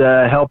scenes,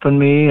 helping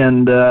me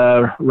and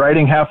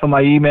writing half of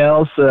my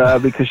emails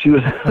because she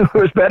was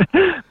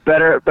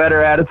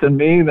better at it than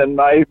me, than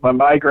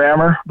my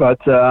grammar. But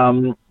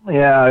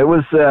it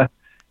was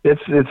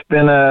it's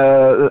been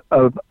a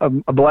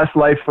blessed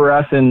life for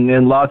us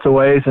in lots of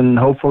ways, and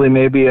hopefully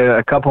maybe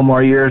a couple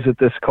more years at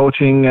this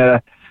coaching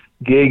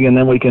gig, and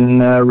then we can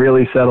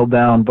really settle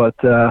down. But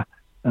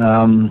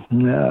again,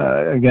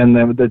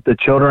 the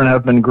children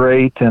have been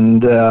great,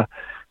 and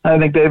I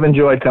think they've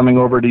enjoyed coming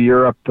over to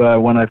Europe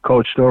when I've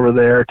coached over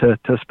there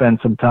to spend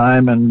some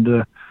time. And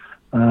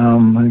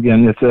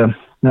again,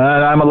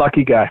 I'm a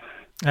lucky guy.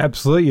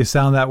 Absolutely, you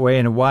sound that way.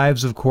 And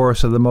wives, of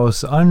course, are the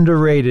most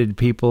underrated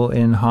people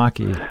in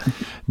hockey,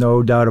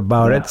 no doubt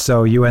about it.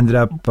 So you ended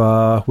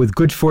up with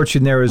good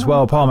fortune there as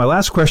well. Paul, my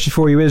last question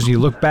for you is: you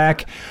look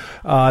back,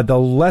 the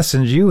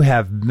lessons you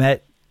have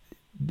met.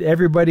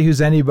 Everybody who's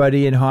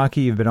anybody in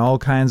hockey, you've been all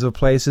kinds of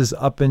places,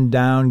 up and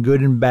down, good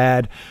and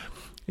bad.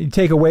 You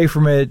take away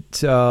from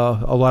it a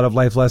lot of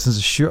life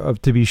lessons,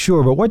 to be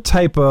sure, but what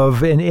type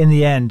of, in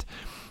the end,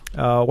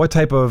 what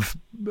type of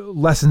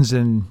lessons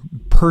in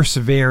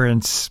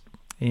perseverance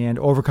and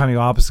overcoming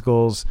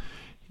obstacles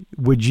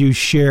would you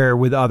share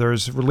with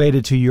others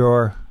related to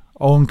your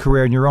own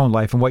career and your own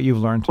life and what you've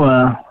learned?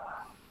 Well,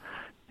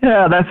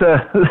 yeah, that's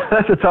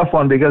a tough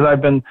one, because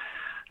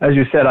as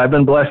you said, I've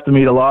been blessed to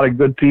meet a lot of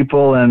good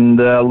people and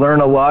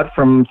learn a lot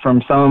from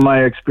some of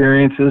my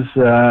experiences.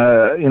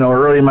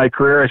 Early in my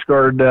career, I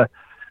scored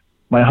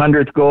my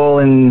 100th goal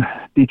in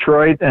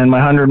Detroit and my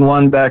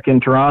 101 back in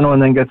Toronto,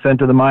 and then get sent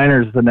to the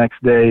minors the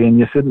next day. And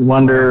you sit and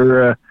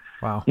wonder,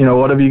 wow.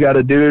 What have you got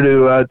to do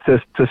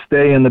to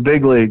stay in the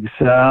big leagues?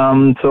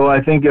 So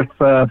I think if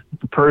a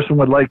person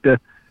would like to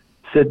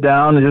sit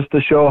down and just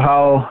to show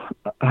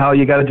how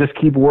you got to just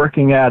keep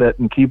working at it,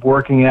 and keep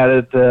working at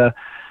it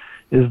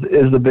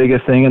is the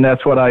biggest thing. And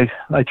that's what I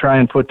try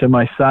and put to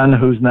my son,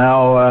 who's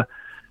now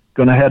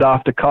going to head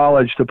off to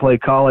college to play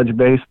college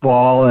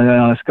baseball and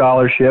on a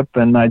scholarship.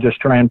 And I just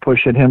try and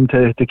push at him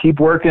to keep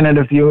working it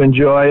if you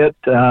enjoy it.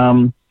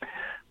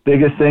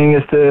 Biggest thing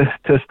is to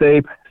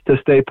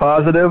stay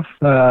positive.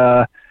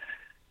 I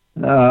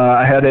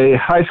had a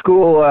high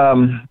school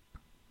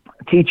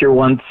teacher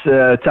once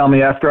tell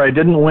me, after I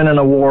didn't win an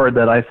award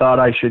that I thought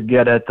I should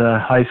get at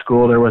high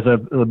school. There was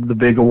the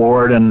big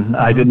award, and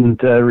I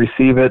didn't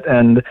receive it.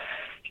 And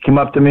he came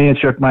up to me and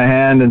shook my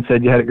hand and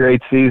said, "You had a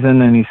great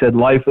season." And he said,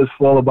 "Life is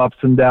full of ups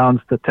and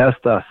downs to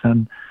test us."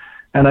 And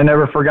I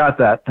never forgot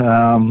that.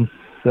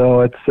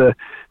 So it's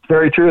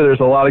very true.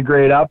 There's a lot of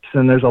great ups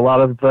and there's a lot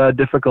of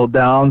difficult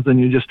downs, and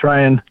you just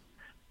try and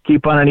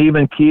keep on an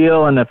even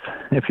keel. And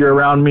if you're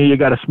around me, you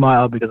got to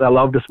smile, because I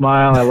love to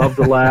smile. I love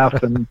to laugh,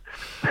 and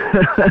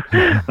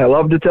I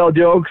love to tell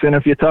jokes. And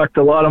if you talk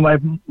to a lot of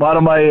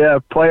my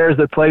players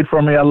that played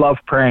for me, I love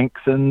pranks.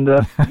 And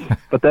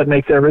but that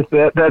makes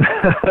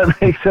that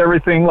makes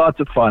everything lots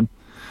of fun.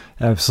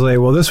 Absolutely.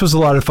 Well, this was a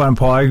lot of fun,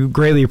 Paul. I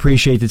greatly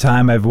appreciate the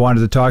time. I've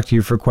wanted to talk to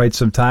you for quite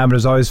some time, and I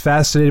was always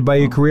fascinated by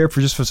your career for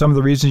some of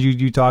the reasons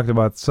you talked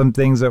about. Some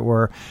things that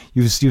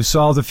you've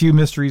solved a few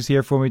mysteries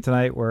here for me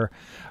tonight where,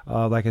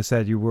 like I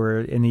said, you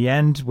were, in the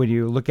end, when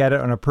you look at it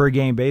on a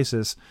per-game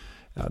basis,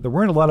 there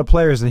weren't a lot of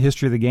players in the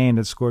history of the game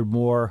that scored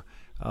more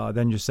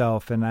than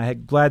yourself. And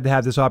I'm glad to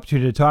have this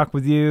opportunity to talk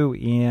with you,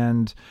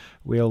 and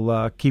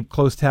we'll keep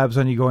close tabs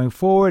on you going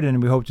forward,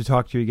 and we hope to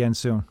talk to you again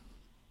soon.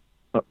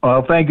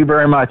 Well, thank you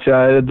very much.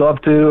 I'd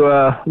love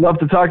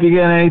to talk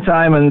again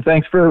anytime, and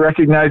thanks for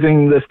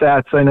recognizing the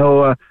stats. I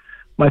know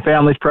my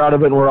family's proud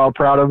of it, and we're all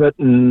proud of it,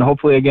 and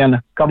hopefully, again,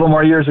 a couple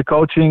more years of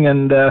coaching,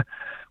 and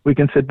we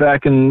can sit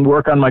back and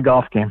work on my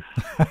golf game.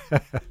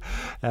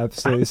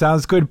 Absolutely.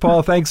 Sounds good,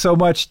 Paul. Thanks so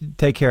much.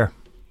 Take care.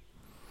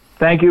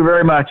 Thank you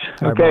very much.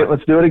 Okay,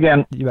 let's do it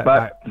again. You bet.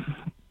 Bye. Bye.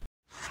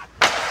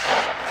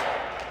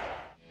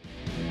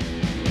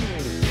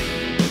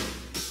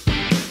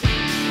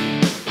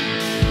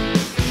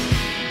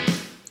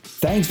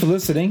 Thanks for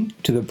listening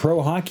to the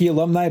Pro Hockey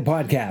Alumni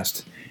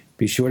Podcast.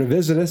 Be sure to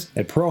visit us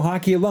at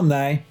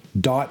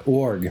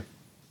prohockeyalumni.org.